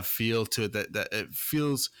that kind of feel to it, that it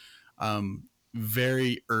feels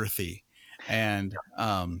very earthy, and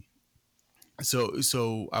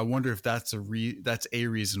so I wonder if that's a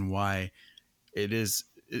reason why it is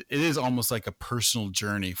almost like a personal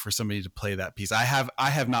journey for somebody to play that piece. I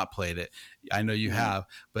have not played it. I know you Mhm. have,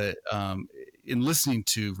 but in listening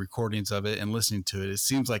to recordings of it and listening to it, it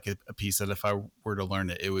seems like a piece that if I were to learn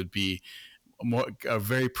it, it would be a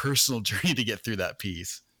very personal journey to get through that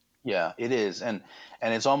piece. Yeah, it is, and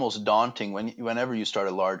it's almost daunting whenever you start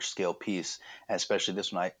a large scale piece, especially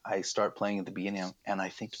this one. I start playing at the beginning, and I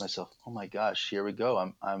think to myself, "Oh my gosh, here we go!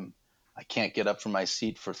 I can't get up from my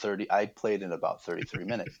seat for 30." I played in about 33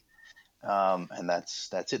 minutes, and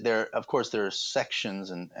that's it. There, of course, there are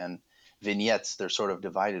sections and vignettes. They're sort of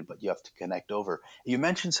divided, but you have to connect over. You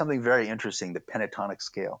mentioned something very interesting, the pentatonic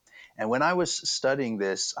scale. And when I was studying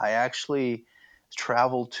this, I actually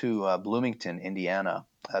traveled to Bloomington, Indiana.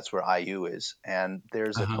 That's where IU is, and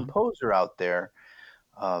there's a Uh-huh. composer out there,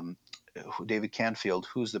 um, David Canfield,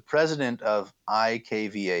 who's the president of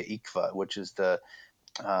IKVA, which is the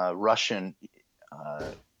Russian.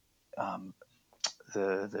 Uh, um,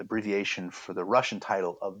 the abbreviation for the Russian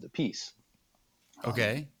title of the piece.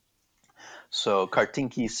 Um, Okay. so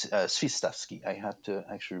Kartinky Svistavsky, I have to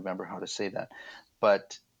actually remember how to say that.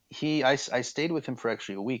 But I stayed with him for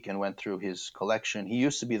actually a week and went through his collection. He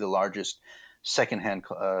used to be the largest secondhand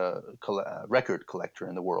record collector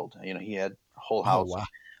in the world. He had a whole Oh house of, wow.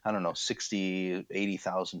 I don't know, 60,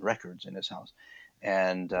 80,000 records in his house.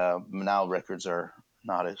 And now records are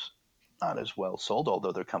not as not as well sold,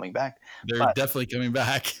 although they're coming back. They're But definitely coming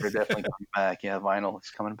back. they're definitely coming back. Yeah, vinyl is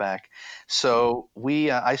coming back. So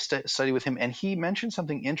I studied with him, and he mentioned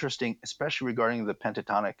something interesting, especially regarding the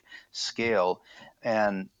pentatonic scale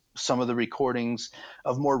and some of the recordings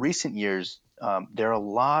of more recent years. There are a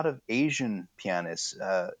lot of Asian pianists,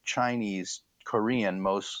 Chinese, Korean,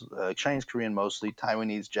 Chinese, Korean mostly,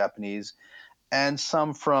 Taiwanese, Japanese, and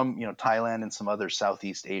some from Thailand and some other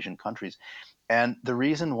Southeast Asian countries. And the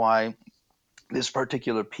reason why this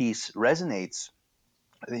particular piece resonates,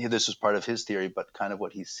 this is part of his theory, but kind of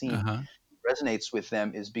what he's seen, Uh-huh. resonates with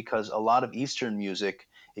them is because a lot of Eastern music,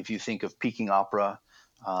 if you think of Peking opera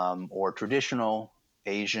or traditional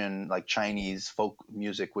Asian, like Chinese folk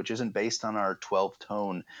music, which isn't based on our 12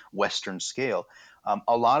 tone Western scale,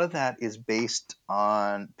 a lot of that is based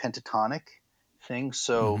on pentatonic things.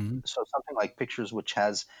 So, Hmm. so something like Pictures, which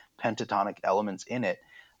has pentatonic elements in it,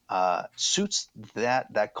 suits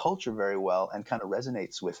that culture very well and kind of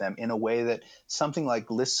resonates with them in a way that something like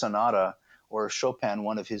Liszt Sonata or Chopin,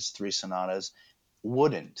 one of his three sonatas,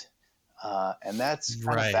 wouldn't. And that's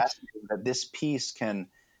kind of Right. fascinating that this piece can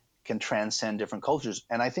transcend different cultures.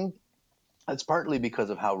 And I think that's partly because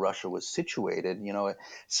of how Russia was situated.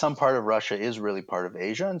 Some part of Russia is really part of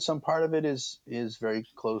Asia, and some part of it is very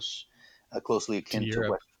closely To akin to Europe.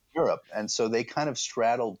 Western Europe. And so they kind of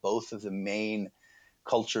straddle both of the main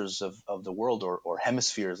cultures of the world, or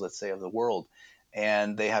hemispheres, let's say, of the world.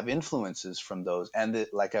 And they have influences from those. And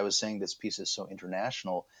like I was saying, this piece is so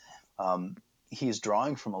international. Um, he's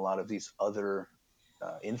drawing from a lot of these other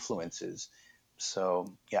influences.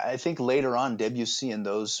 So yeah, I think later on Debussy and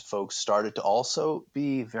those folks started to also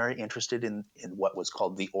be very interested in what was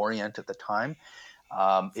called the Orient at the time.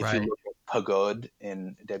 If you Right. look at Pagode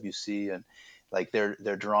in Debussy, and like they're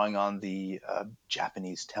drawing on the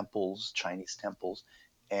Japanese temples, Chinese temples,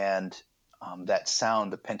 and that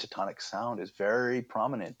sound, the pentatonic sound, is very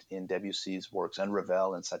prominent in Debussy's works and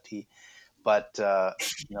Ravel and Satie. But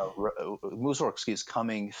Mussorgsky is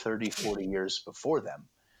coming 30, 40 years before them,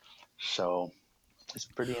 so it's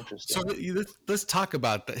pretty So interesting. let's talk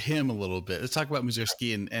about him a little bit. Let's talk about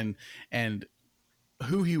Mussorgsky and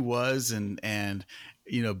who he was, and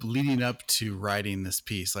leading up to writing this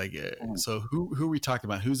piece. Like, Mhm. so who are we talking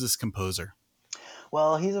about? Who's this composer?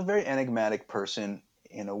 Well, he's a very enigmatic person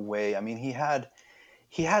in a way. I mean, he had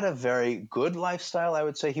a very good lifestyle, I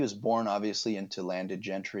would say. He was born obviously into landed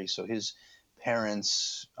gentry, so his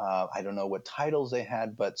parents, I don't know what titles they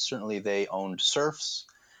had, but certainly they owned serfs.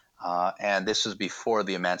 And this was before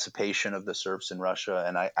the emancipation of the serfs in Russia.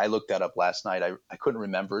 And I looked that up last night. I couldn't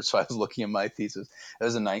remember, so I was looking at my thesis. It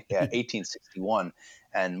was in 1861,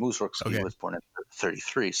 and Mussorgsky Okay. was born in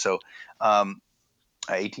 33. So um,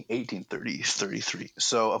 1833.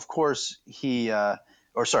 So of course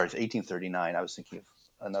or sorry, it's 1839. I was thinking of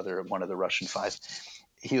another one of the Russian five.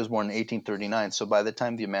 He was born in 1839. So by the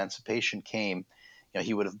time the emancipation came,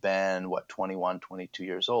 he would have been, what, 21, 22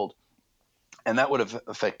 years old. And that would have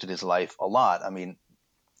affected his life a lot. I mean,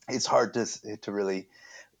 it's hard to really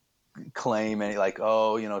claim any, like,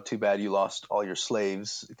 oh, too bad you lost all your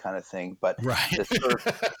slaves kind of thing. But Right. the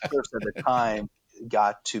serfs at the time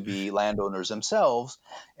got to be landowners themselves,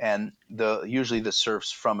 and usually the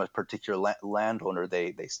serfs from a particular landowner,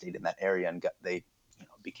 they stayed in that area and they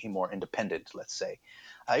became more independent, let's say.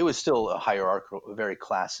 It was still a hierarchical, very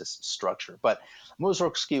classist structure, but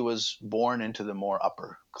Mussorgsky was born into the more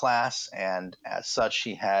upper class, and as such,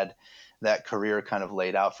 he had that career kind of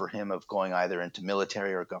laid out for him of going either into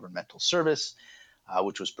military or governmental service,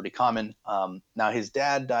 which was pretty common. Now, his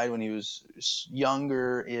dad died when he was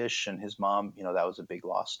younger-ish, and his mom, that was a big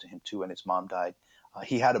loss to him too. When his mom died,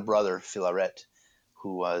 he had a brother, Philaret,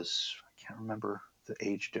 who was, I can't remember the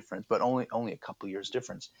age difference, but only a couple years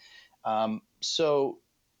difference. So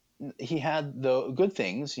he had the good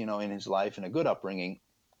things, in his life and a good upbringing.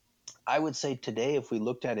 I would say today, if we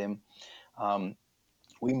looked at him, um,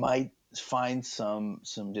 we might find some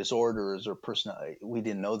disorders or personality. We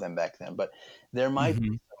didn't know them back then, but there might be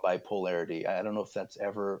Hmm. some bipolarity. I don't know if that's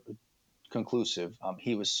ever conclusive.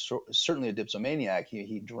 He was certainly a dipsomaniac.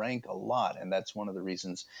 He drank a lot, and that's one of the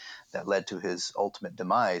reasons that led to his ultimate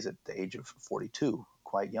demise at the age of 42,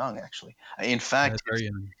 quite young, actually. In Yeah, fact, very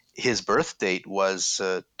young. his birth date was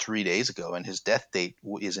 3 days ago, and his death date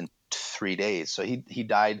is in 3 days. So he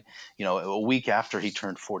died, a week after he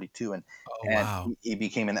turned 42, Oh, and wow. he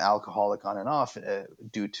became an alcoholic on and off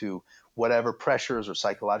due to whatever pressures or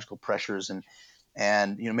psychological pressures, and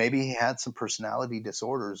maybe he had some personality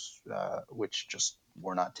disorders which just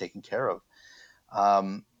were not taken care of.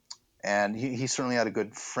 Um, and he certainly had a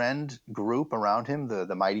good friend group around him,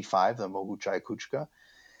 the Mighty Five, the Moguchai Kuchka,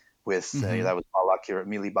 with Hmm. that was Balakirev,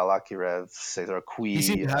 Mili Balakirev, Cesar He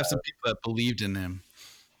seemed Cui, to have some people that believed in him.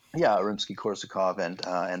 yeah, Rimsky-Korsakov,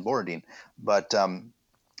 and Borodin. But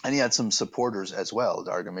and he had some supporters as well.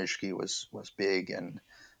 Dargamishki was big, and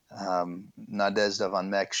Nadezhda von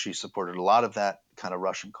Meck, she supported a lot of that kind of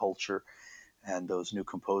Russian culture and those new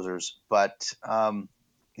composers. But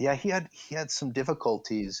yeah, he had some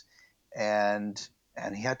difficulties, and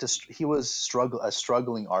he was a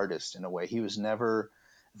struggling artist in a way. He was never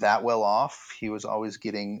that well off. He was always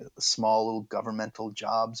getting small little governmental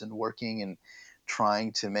jobs and working and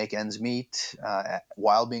trying to make ends meet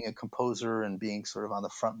while being a composer and being sort of on the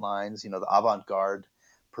front lines. The avant-garde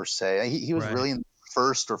per se. He was Right. really in the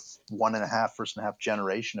first and a half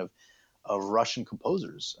generation of Russian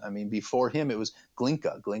composers. I mean, before him, it was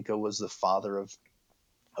Glinka. Glinka was the father of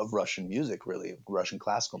Russian music, really, Russian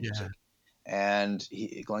classical Yeah. music. And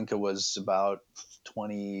Glinka was about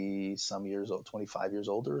 20 some years old, 25 years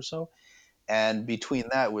older or so. And between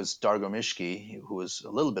that was Dargomishky, who was a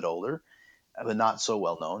little bit older, but not so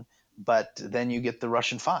well known. But then you get the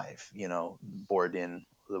Russian Five, Borodin,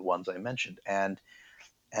 the ones I mentioned. And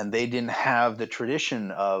they didn't have the tradition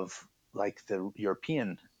of like the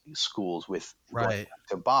European schools with going Right. back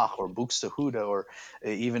to Bach or Buxtehude or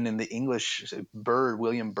even in the English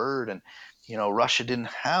William Byrd, and Russia didn't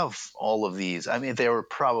have all of these. I mean, there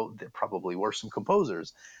probably were some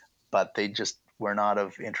composers, but they just were not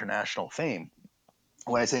of international fame.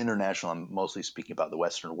 When I say international, I'm mostly speaking about the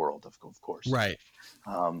Western world, of course. Right.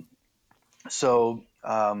 Um, so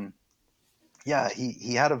yeah,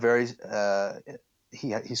 he had a very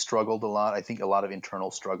he struggled a lot. I think a lot of internal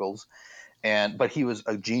struggles, but he was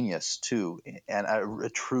a genius too, and a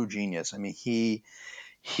true genius. I mean,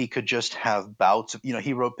 he could just have bouts of,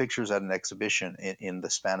 he wrote pictures at an exhibition in the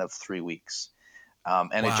span of 3 weeks,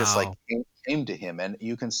 and it just like Wow. came to him. And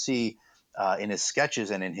you can see in his sketches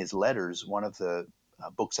and in his letters. One of the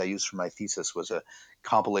books I used for my thesis was a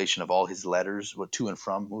compilation of all his letters to and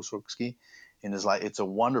from Mussorgsky in his life. It's a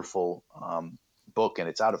wonderful book, and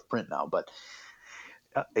it's out of print now, but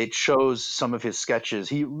it shows some of his sketches.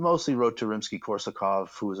 He mostly wrote to Rimsky-Korsakov,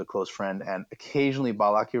 who was a close friend, and occasionally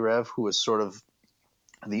Balakirev, who was sort of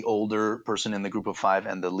the older person in the group of five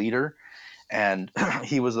and the leader. And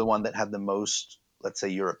he was the one that had the most, let's say,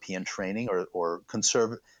 European training or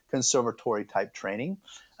conservatory type training.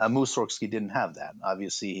 Mussorgsky didn't have that.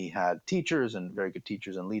 Obviously, he had teachers and very good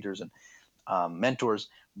teachers and leaders and mentors,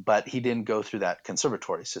 but he didn't go through that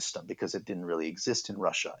conservatory system because it didn't really exist in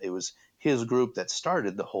Russia. It was his group that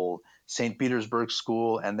started the whole St. Petersburg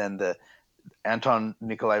school, and then the Anton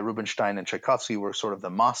Nikolai Rubinstein and Tchaikovsky were sort of the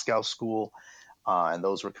Moscow school, and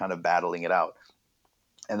those were kind of battling it out.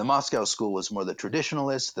 And the Moscow school was more the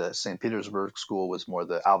traditionalist. The St. Petersburg school was more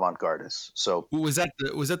the avant-gardist. So Was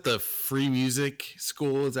that the free music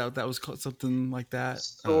school? Is that what that was called? Something like that?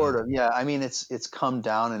 sort of, yeah. I mean, it's come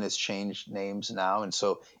down and it's changed names now. And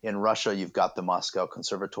so in Russia, you've got the Moscow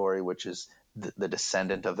Conservatory, which is the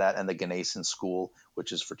descendant of that, and the Gnesin School,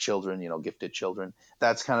 which is for children, gifted children.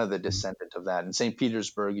 That's kind of the descendant of that. In St.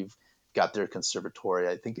 Petersburg, you've got their conservatory.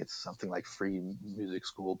 I think it's something like free music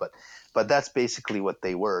school, but that's basically what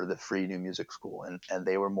they were, the free new music school, and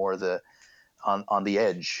they were more the on the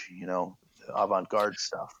edge, avant-garde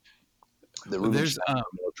stuff. The There's Rubinstein were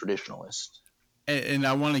more traditionalist. and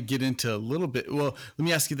I want to get into a little bit. Well, let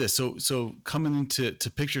me ask you this. So coming into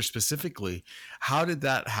picture specifically, how did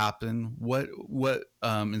that happen? What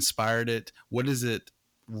inspired it? What is it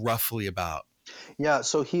roughly about? Yeah,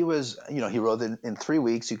 so he was, he wrote in 3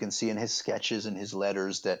 weeks. You can see in his sketches and his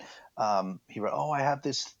letters that he wrote, "Oh, I have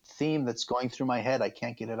this theme that's going through my head. I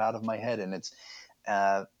can't get it out of my head,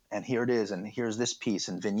 and here it is, and here's this piece,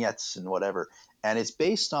 and vignettes and whatever." And it's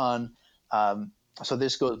based on. So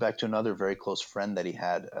this goes back to another very close friend that he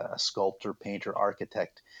had, a sculptor, painter,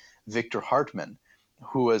 architect, Victor Hartmann,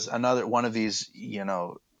 who was another one of these,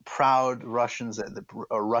 proud Russians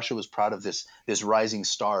Russia was proud of this rising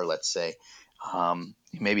star, let's say.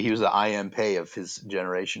 Maybe he was the IMP of his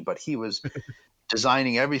generation, but he was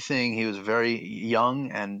designing everything. He was very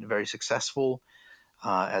young and very successful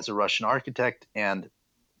as a Russian architect, and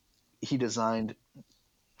he designed,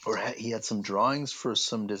 or he had some drawings for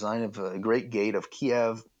some design of a great gate of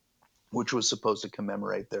Kiev, which was supposed to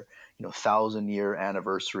commemorate their 1,000-year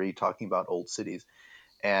anniversary, talking about old cities.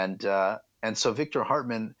 And so Victor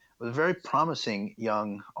Hartmann was a very promising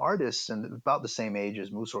young artist and about the same age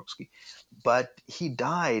as Mussorgsky, but he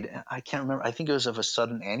died. I can't remember. I think it was of a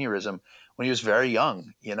sudden aneurysm when he was very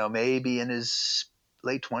young. Maybe in his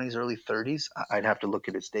late 20s, early 30s. I'd have to look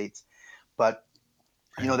at his dates, but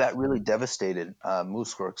Right. that really devastated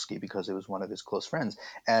Mussorgsky because it was one of his close friends.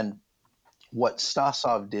 And what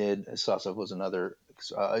Stasov did, Stasov was another.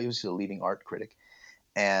 He was a leading art critic,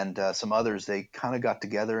 and some others, they kind of got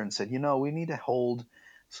together and said, we need to hold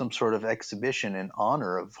some sort of exhibition in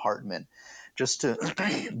honor of Hartmann, just to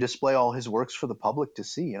display all his works for the public to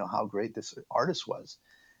see, how great this artist was.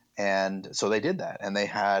 And so they did that, and they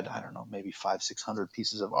had, I don't know, maybe 500-600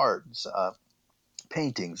 pieces of art,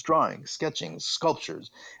 paintings, drawings, sketchings,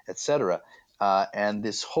 sculptures, etc. And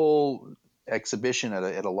this whole exhibition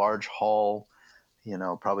at a large hall,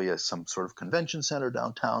 probably some sort of convention center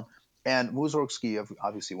downtown. And Mussorgsky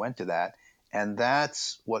obviously went to that, and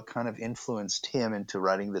that's what kind of influenced him into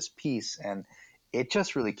writing this piece. And it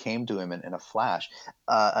just really came to him in a flash.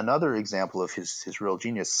 Another example of his real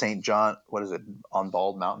genius, Saint John, what is it, on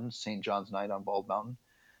Bald Mountain, Saint John's Night on Bald Mountain.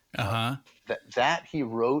 Uh Uh, huh. that he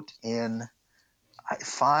wrote in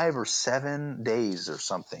 5 or 7 days or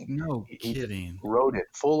something. No He just kidding. wrote it,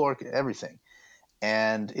 full everything.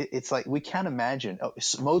 And it's like we can't imagine,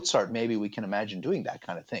 Mozart, maybe we can imagine doing that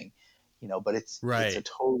kind of thing, but it's a Right.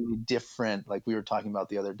 totally different, like we were talking about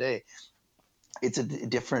the other day. It's a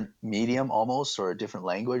different medium almost, or a different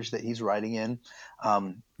language that he's writing in.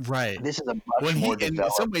 um, Right. this is a Well, much more in some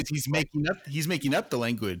developed ways he's making up the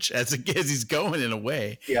language as he's going in a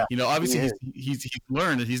way. yeah, he Obviously is. he's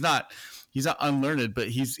learned. He's not unlearned, but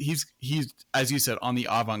he's as you said on the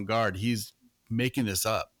avant-garde. He's making this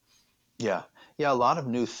up. Yeah, yeah, a lot of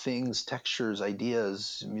new things, textures,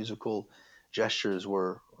 ideas, musical gestures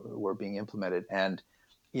were being implemented. And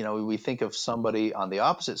we think of somebody on the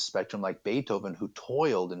opposite spectrum like Beethoven, who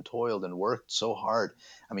toiled and toiled and worked so hard.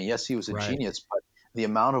 I mean, yes, he was a Right. genius, but the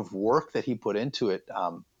amount of work that he put into it,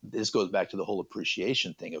 this goes back to the whole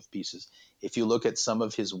appreciation thing of pieces. If you look at some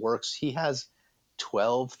of his works, he has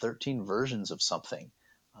 12, 13 versions of something.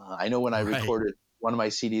 I know when I Right. recorded one of my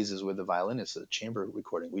CDs is with the violinist, a chamber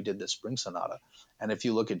recording. We did the Spring Sonata, and if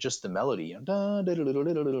you look at just the melody,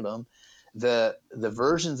 the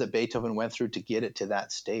versions that Beethoven went through to get it to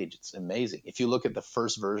that stage, it's amazing. If you look at the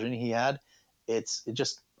first version he had, it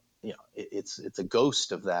just it's a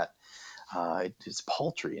ghost of that. It's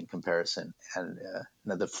paltry in comparison, and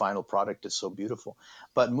the final product is so beautiful.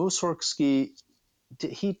 But Mussorgsky,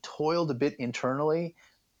 he toiled a bit internally,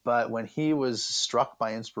 but when he was struck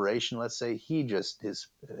by inspiration, let's say, he just his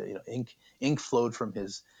ink flowed from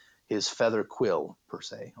his feather quill, per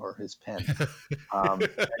se, or his pen. And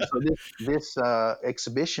so this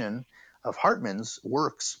exhibition of Hartmann's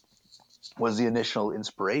works was the initial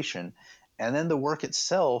inspiration, and then the work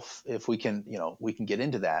itself, if we can get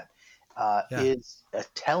into that, Yeah. is a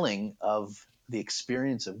telling of the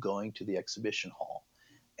experience of going to the exhibition hall.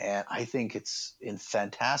 And I think it's in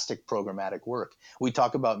fantastic programmatic work. We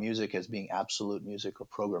talk about music as being absolute music or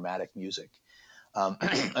programmatic music.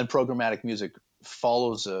 And programmatic music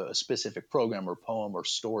follows a specific program or poem or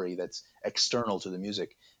story that's external to the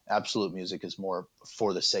music. Absolute music is more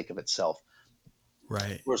for the sake of itself.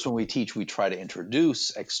 Right. Of course, when we teach, we try to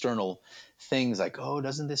introduce external things like, oh,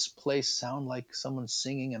 doesn't this place sound like someone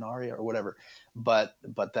singing an aria or whatever? But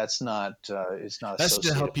that's not it's not That's to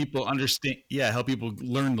associated. help people understand. Yeah, help people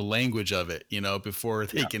learn the language of it, before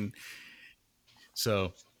they Yeah, can.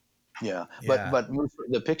 So yeah. But yeah. but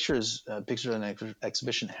the pictures in the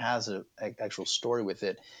exhibition has a actual story with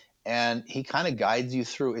it, and he kind of guides you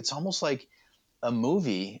through. It's almost like a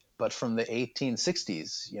movie, but from the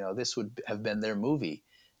 1860s. This would have been their movie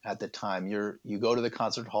at the time. You go to the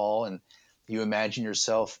concert hall and you imagine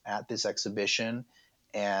yourself at this exhibition.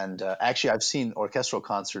 And actually, I've seen orchestral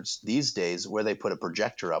concerts these days where they put a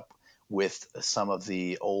projector up with some of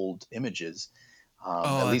the old images,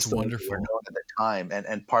 Oh, at that's least the ones that were wonderful. known at the time.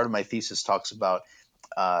 And part of my thesis talks about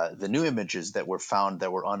the new images that were found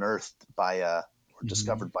that were unearthed or Hmm.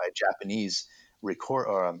 discovered by a Japanese record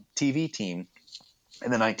or TV team in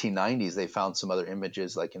the 1990s. They found some other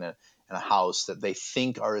images like in a house that they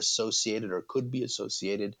think are associated or could be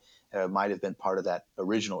associated, might have been part of that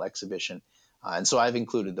original exhibition. And so I've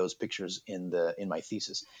included those pictures in my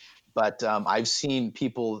thesis. But I've seen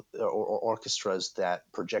people or orchestras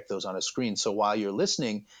that project those on a screen. So while you're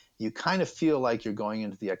listening, you kind of feel like you're going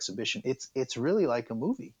into the exhibition. It's really like a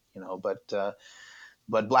movie,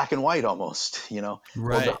 but black and white almost. Well,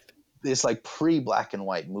 Right. it's like pre black and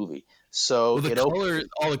white movie. So Well, the it opens. color,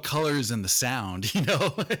 all the colors and the sound, he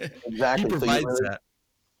Exactly. So provides that.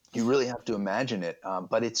 you really have to imagine it,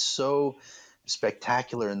 but it's so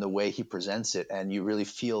spectacular in the way he presents it, and you really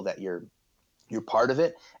feel that you're part of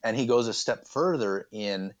it. And he goes a step further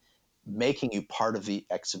in making you part of the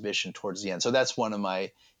exhibition towards the end. So that's one of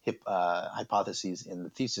my hypotheses in the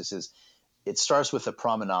thesis. Is it starts with a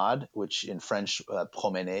promenade, which in French,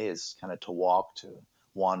 promener is kind of to walk, to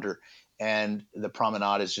wander. And the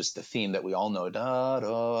promenade is just the theme that we all know. Da,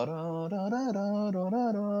 da, da, da, da, da, da,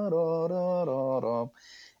 da, da, da, da, da.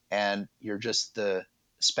 And you're just the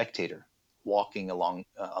spectator walking along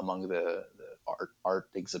among the art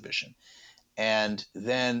exhibition. And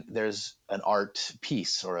then there's an art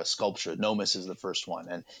piece or a sculpture. Nomus is the first one,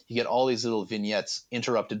 and you get all these little vignettes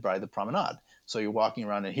interrupted by the promenade. So you're walking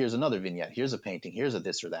around, and here's another vignette. Here's a painting. Here's a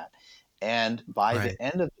this or that. And by Right. the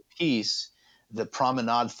end of the piece, the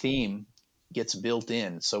promenade theme gets built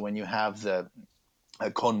in. So when you have the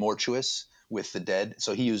con mortuus with the dead,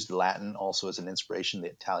 so he used Latin also as an inspiration, the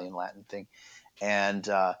Italian Latin thing, and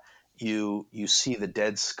you see the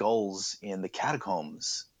dead skulls in the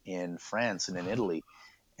catacombs in France and in Italy,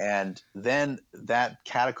 and then that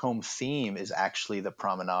catacomb theme is actually the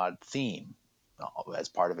promenade theme as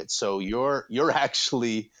part of it. So you're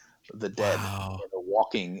actually the dead, Wow.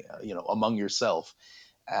 walking, among yourself.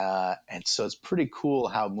 And so it's pretty cool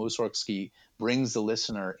how Mussorgsky brings the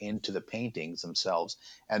listener into the paintings themselves,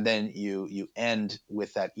 and then you end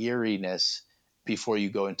with that eeriness before you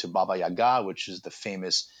go into Baba Yaga, which is the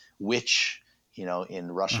famous witch,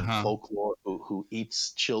 in Russian Uh-huh. folklore, who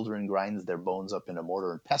eats children, grinds their bones up in a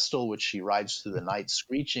mortar and pestle, which she rides through the night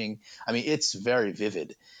screeching. I mean, it's very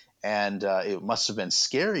vivid, and it must have been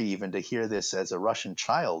scary even to hear this as a Russian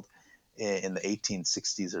child in the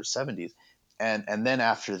 1860s or 70s. And then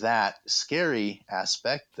after that scary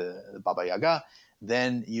aspect, the Baba Yaga,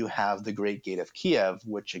 then you have the Great Gate of Kiev,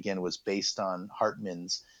 which again was based on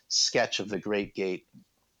Hartmann's sketch of the Great Gate,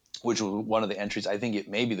 which was one of the entries. I think it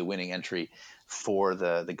may be the winning entry for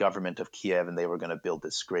the government of Kiev, and they were going to build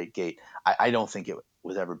this Great Gate. I don't think it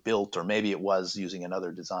was ever built, or maybe it was using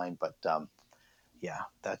another design, but yeah,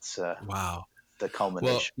 that's Wow. the Well,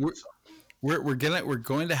 culmination. we're So, we're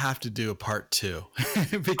going to have to do a part two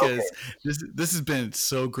okay. because this has been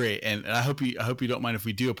so great, and I hope you don't mind if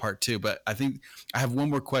we do a part two. But I think I have one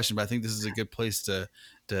more question, but I think this is a good place to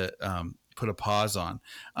put a pause on.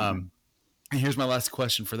 Mhm. And here's my last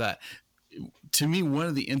question for that. To me, one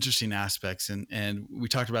of the interesting aspects, and we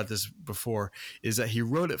talked about this before, is that he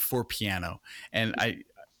wrote it for piano, and I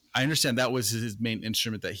understand that was his main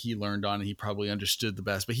instrument that he learned on and he probably understood the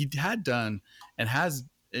best. But he had done and has,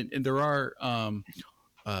 and there are,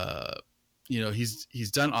 uh,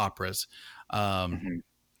 he's done operas, um, Mhm.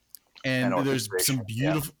 And and there's some orchestration.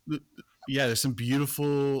 Yeah. beautiful, yeah, there's some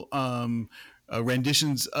beautiful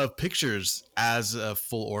renditions of pictures as a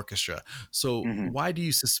full orchestra. So Mhm. why do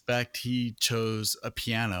you suspect he chose a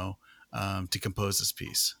piano to compose this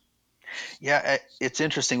piece? Yeah, it's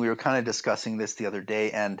interesting. We were kind of discussing this the other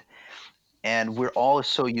day, and and we're all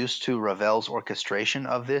so used to Ravel's orchestration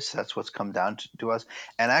of this. That's what's come down to us.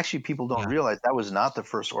 And actually, people don't Yeah. realize that was not the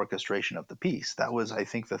first orchestration of the piece. That was, I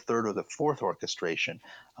think, the third or the fourth orchestration.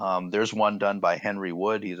 There's one done by Henry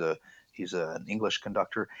Wood. He's an English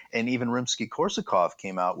conductor, and even Rimsky-Korsakov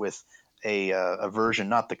came out with a version,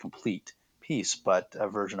 not the complete piece, but a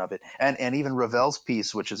version of it. And even Ravel's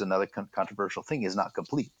piece, which is another controversial thing, is not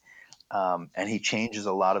complete. And he changes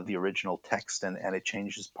a lot of the original text, and it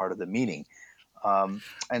changes part of the meaning. And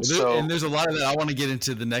Well, so, and there's a lot of that I want to get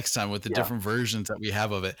into the next time with the yeah, different versions that we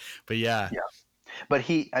have of it. But yeah, yeah. But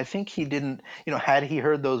I think he didn't, had he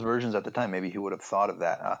heard those versions at the time, maybe he would have thought of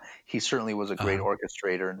that. He certainly was a great uh,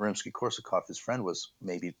 orchestrator, and Rimsky-Korsakov, his friend, was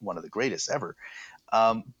maybe one of the greatest ever.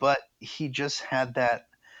 But he just had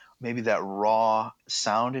maybe that raw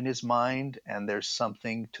sound in his mind, and there's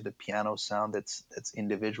something to the piano sound that's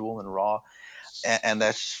individual and raw, and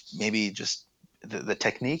that's maybe just the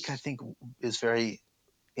technique. I think is very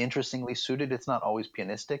interestingly suited. It's not always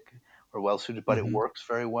pianistic or well suited, but it mhm. works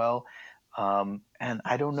very well. And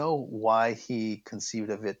I don't know why he conceived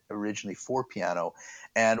of it originally for piano.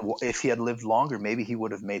 And if he had lived longer, maybe he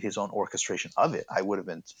would have made his own orchestration of it. I would have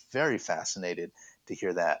been very fascinated to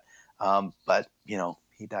hear that. But,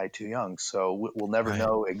 he died too young. So we'll never Right.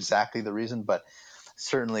 know exactly the reason, but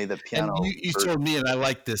certainly the And piano you version. told me, and I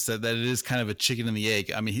like this, that it is kind of a chicken and the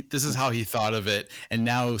egg. I mean, this is how he thought of it, and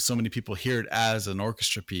now so many people hear it as an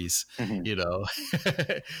orchestra piece. Mhm. You know,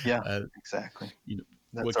 Yeah, uh, exactly. you know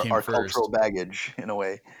That's what our, came our cultural first. baggage in a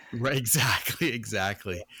way. Right? Exactly.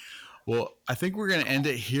 Exactly. Well, I think we're going to end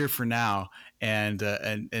it here for now, and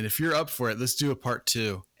if you're up for it, let's do a part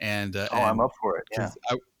two, Oh, I'm and up for it. Yeah.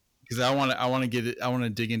 because I want to get it, I want to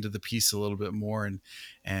dig into the piece a little bit more,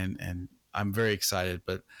 and I'm very excited.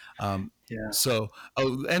 But um, Yeah. so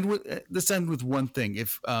let's end with one thing,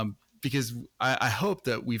 if because I hope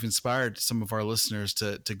that we've inspired some of our listeners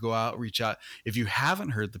to go out, reach out. If you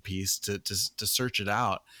haven't heard the piece, to search it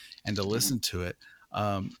out and to Mhm. listen to it.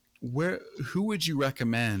 Where who would you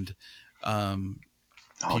recommend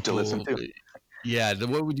Oh, to listen people? to. Yeah,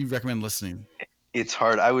 what would you recommend listening? It's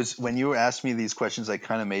hard. When you were asking me these questions, I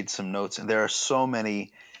kind of made some notes, and there are so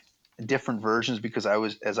many different versions because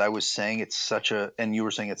as I was saying, it's such a, and you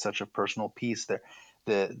were saying it's such a personal piece. There,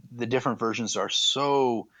 the different versions are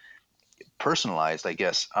so personalized, I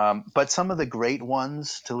guess. But some of the great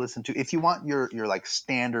ones to listen to, if you want your like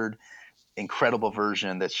standard incredible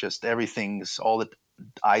version that's just everything's all the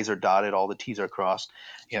I's are dotted, all the T's are crossed.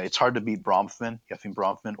 It's hard to beat Efim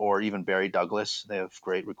Bronfman, or even Barry Douglas. They have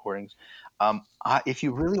great recordings. If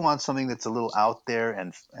you really want something that's a little out there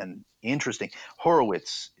and interesting,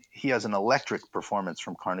 Horowitz, he has an electric performance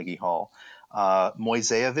from Carnegie Hall. Beno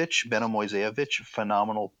Moiseyevich,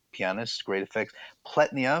 phenomenal pianist, great effects.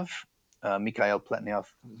 Pletnev, Mikhail Pletnev,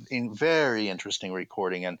 in very interesting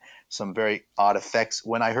recording and some very odd effects.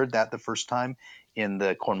 When I heard that the first time in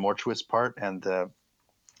the Korn Mortuis part and the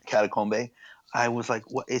Catacombe, I was like,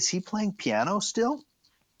 "What is he playing piano still?"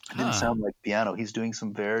 It didn't Huh? sound like piano. He's doing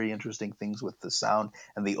some very interesting things with the sound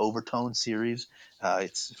and the overtone series.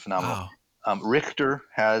 It's phenomenal. Wow. Richter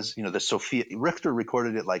has, the Sophia. Richter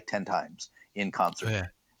recorded it like 10 times in Oh, concert, yeah.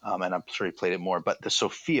 and I'm sure he played it more. But the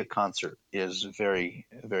Sophia concert is very,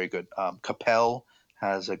 very good. Capel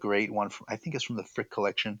has a great one. I think it's from the Frick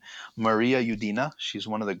collection. Maria Udina, she's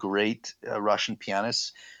one of the great Russian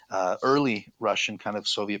pianists, early Russian kind of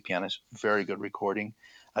Soviet pianist. Very good recording.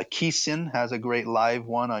 Kisin has a great live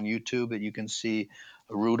one on YouTube that you can see.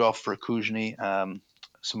 Rudolf Verkuzhny,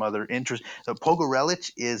 some other interest.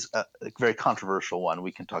 Pogorelic is a very controversial one.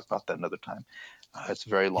 We can talk about that another time. It's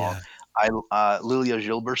very long. Yeah. Lilia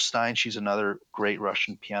Zilberstein, she's another great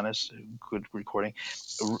Russian pianist, good recording.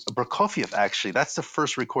 Prokofiev, actually, that's the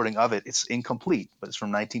first recording of it. It's incomplete, but it's from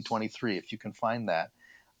 1923. If you can find that,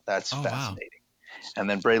 that's Oh, wow. fascinating. And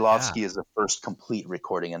then Yeah. Brailovsky is the first complete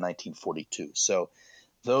recording in 1942. So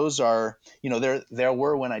those are, there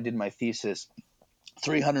were, when I did my thesis,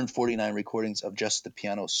 349 recordings of just the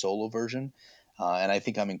piano solo version. And I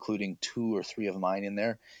think I'm including 2 or 3 of mine in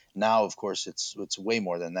there. Now, of course, it's way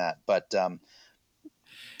more than that. But I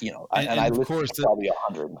And of listened course, to probably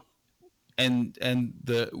 100. and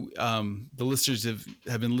the listeners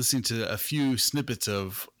have been listening to a few snippets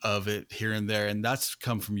of it here and there, and that's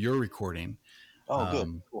come from your recording. Oh, good,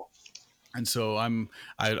 Um, cool. and so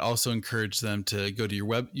I'd also encourage them to go to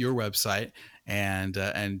your website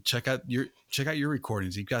and check out your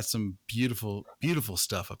recordings. You've got some beautiful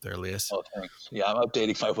stuff up there, Elias. Oh, thanks. Yeah, I'm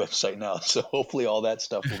updating my website now, so hopefully all that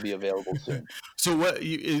stuff will be available soon. So what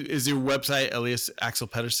is your website,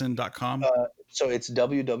 eliasaxelpedersen.com? So it's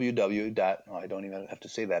www. Oh, I don't even have to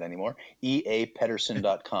say that anymore.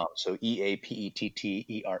 eapetterson.com. So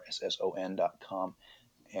eapetterson.com.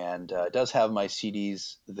 And it does have my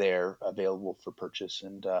CDs there available for purchase.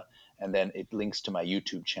 And then it links to my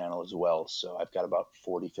YouTube channel as well. So I've got about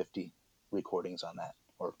 40, 50 recordings on that,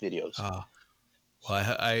 or videos. Uh,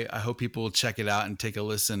 well, I hope people will check it out and take a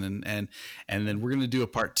listen, and then we're going to do a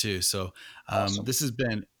part two. So Awesome. this has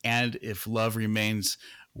been And If Love Remains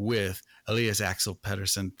with Elias Axel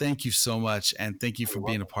Pettersson. Thank you so much, and thank you for You're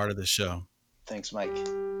being a welcome. part of the show. Thanks,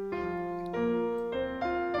 Mike.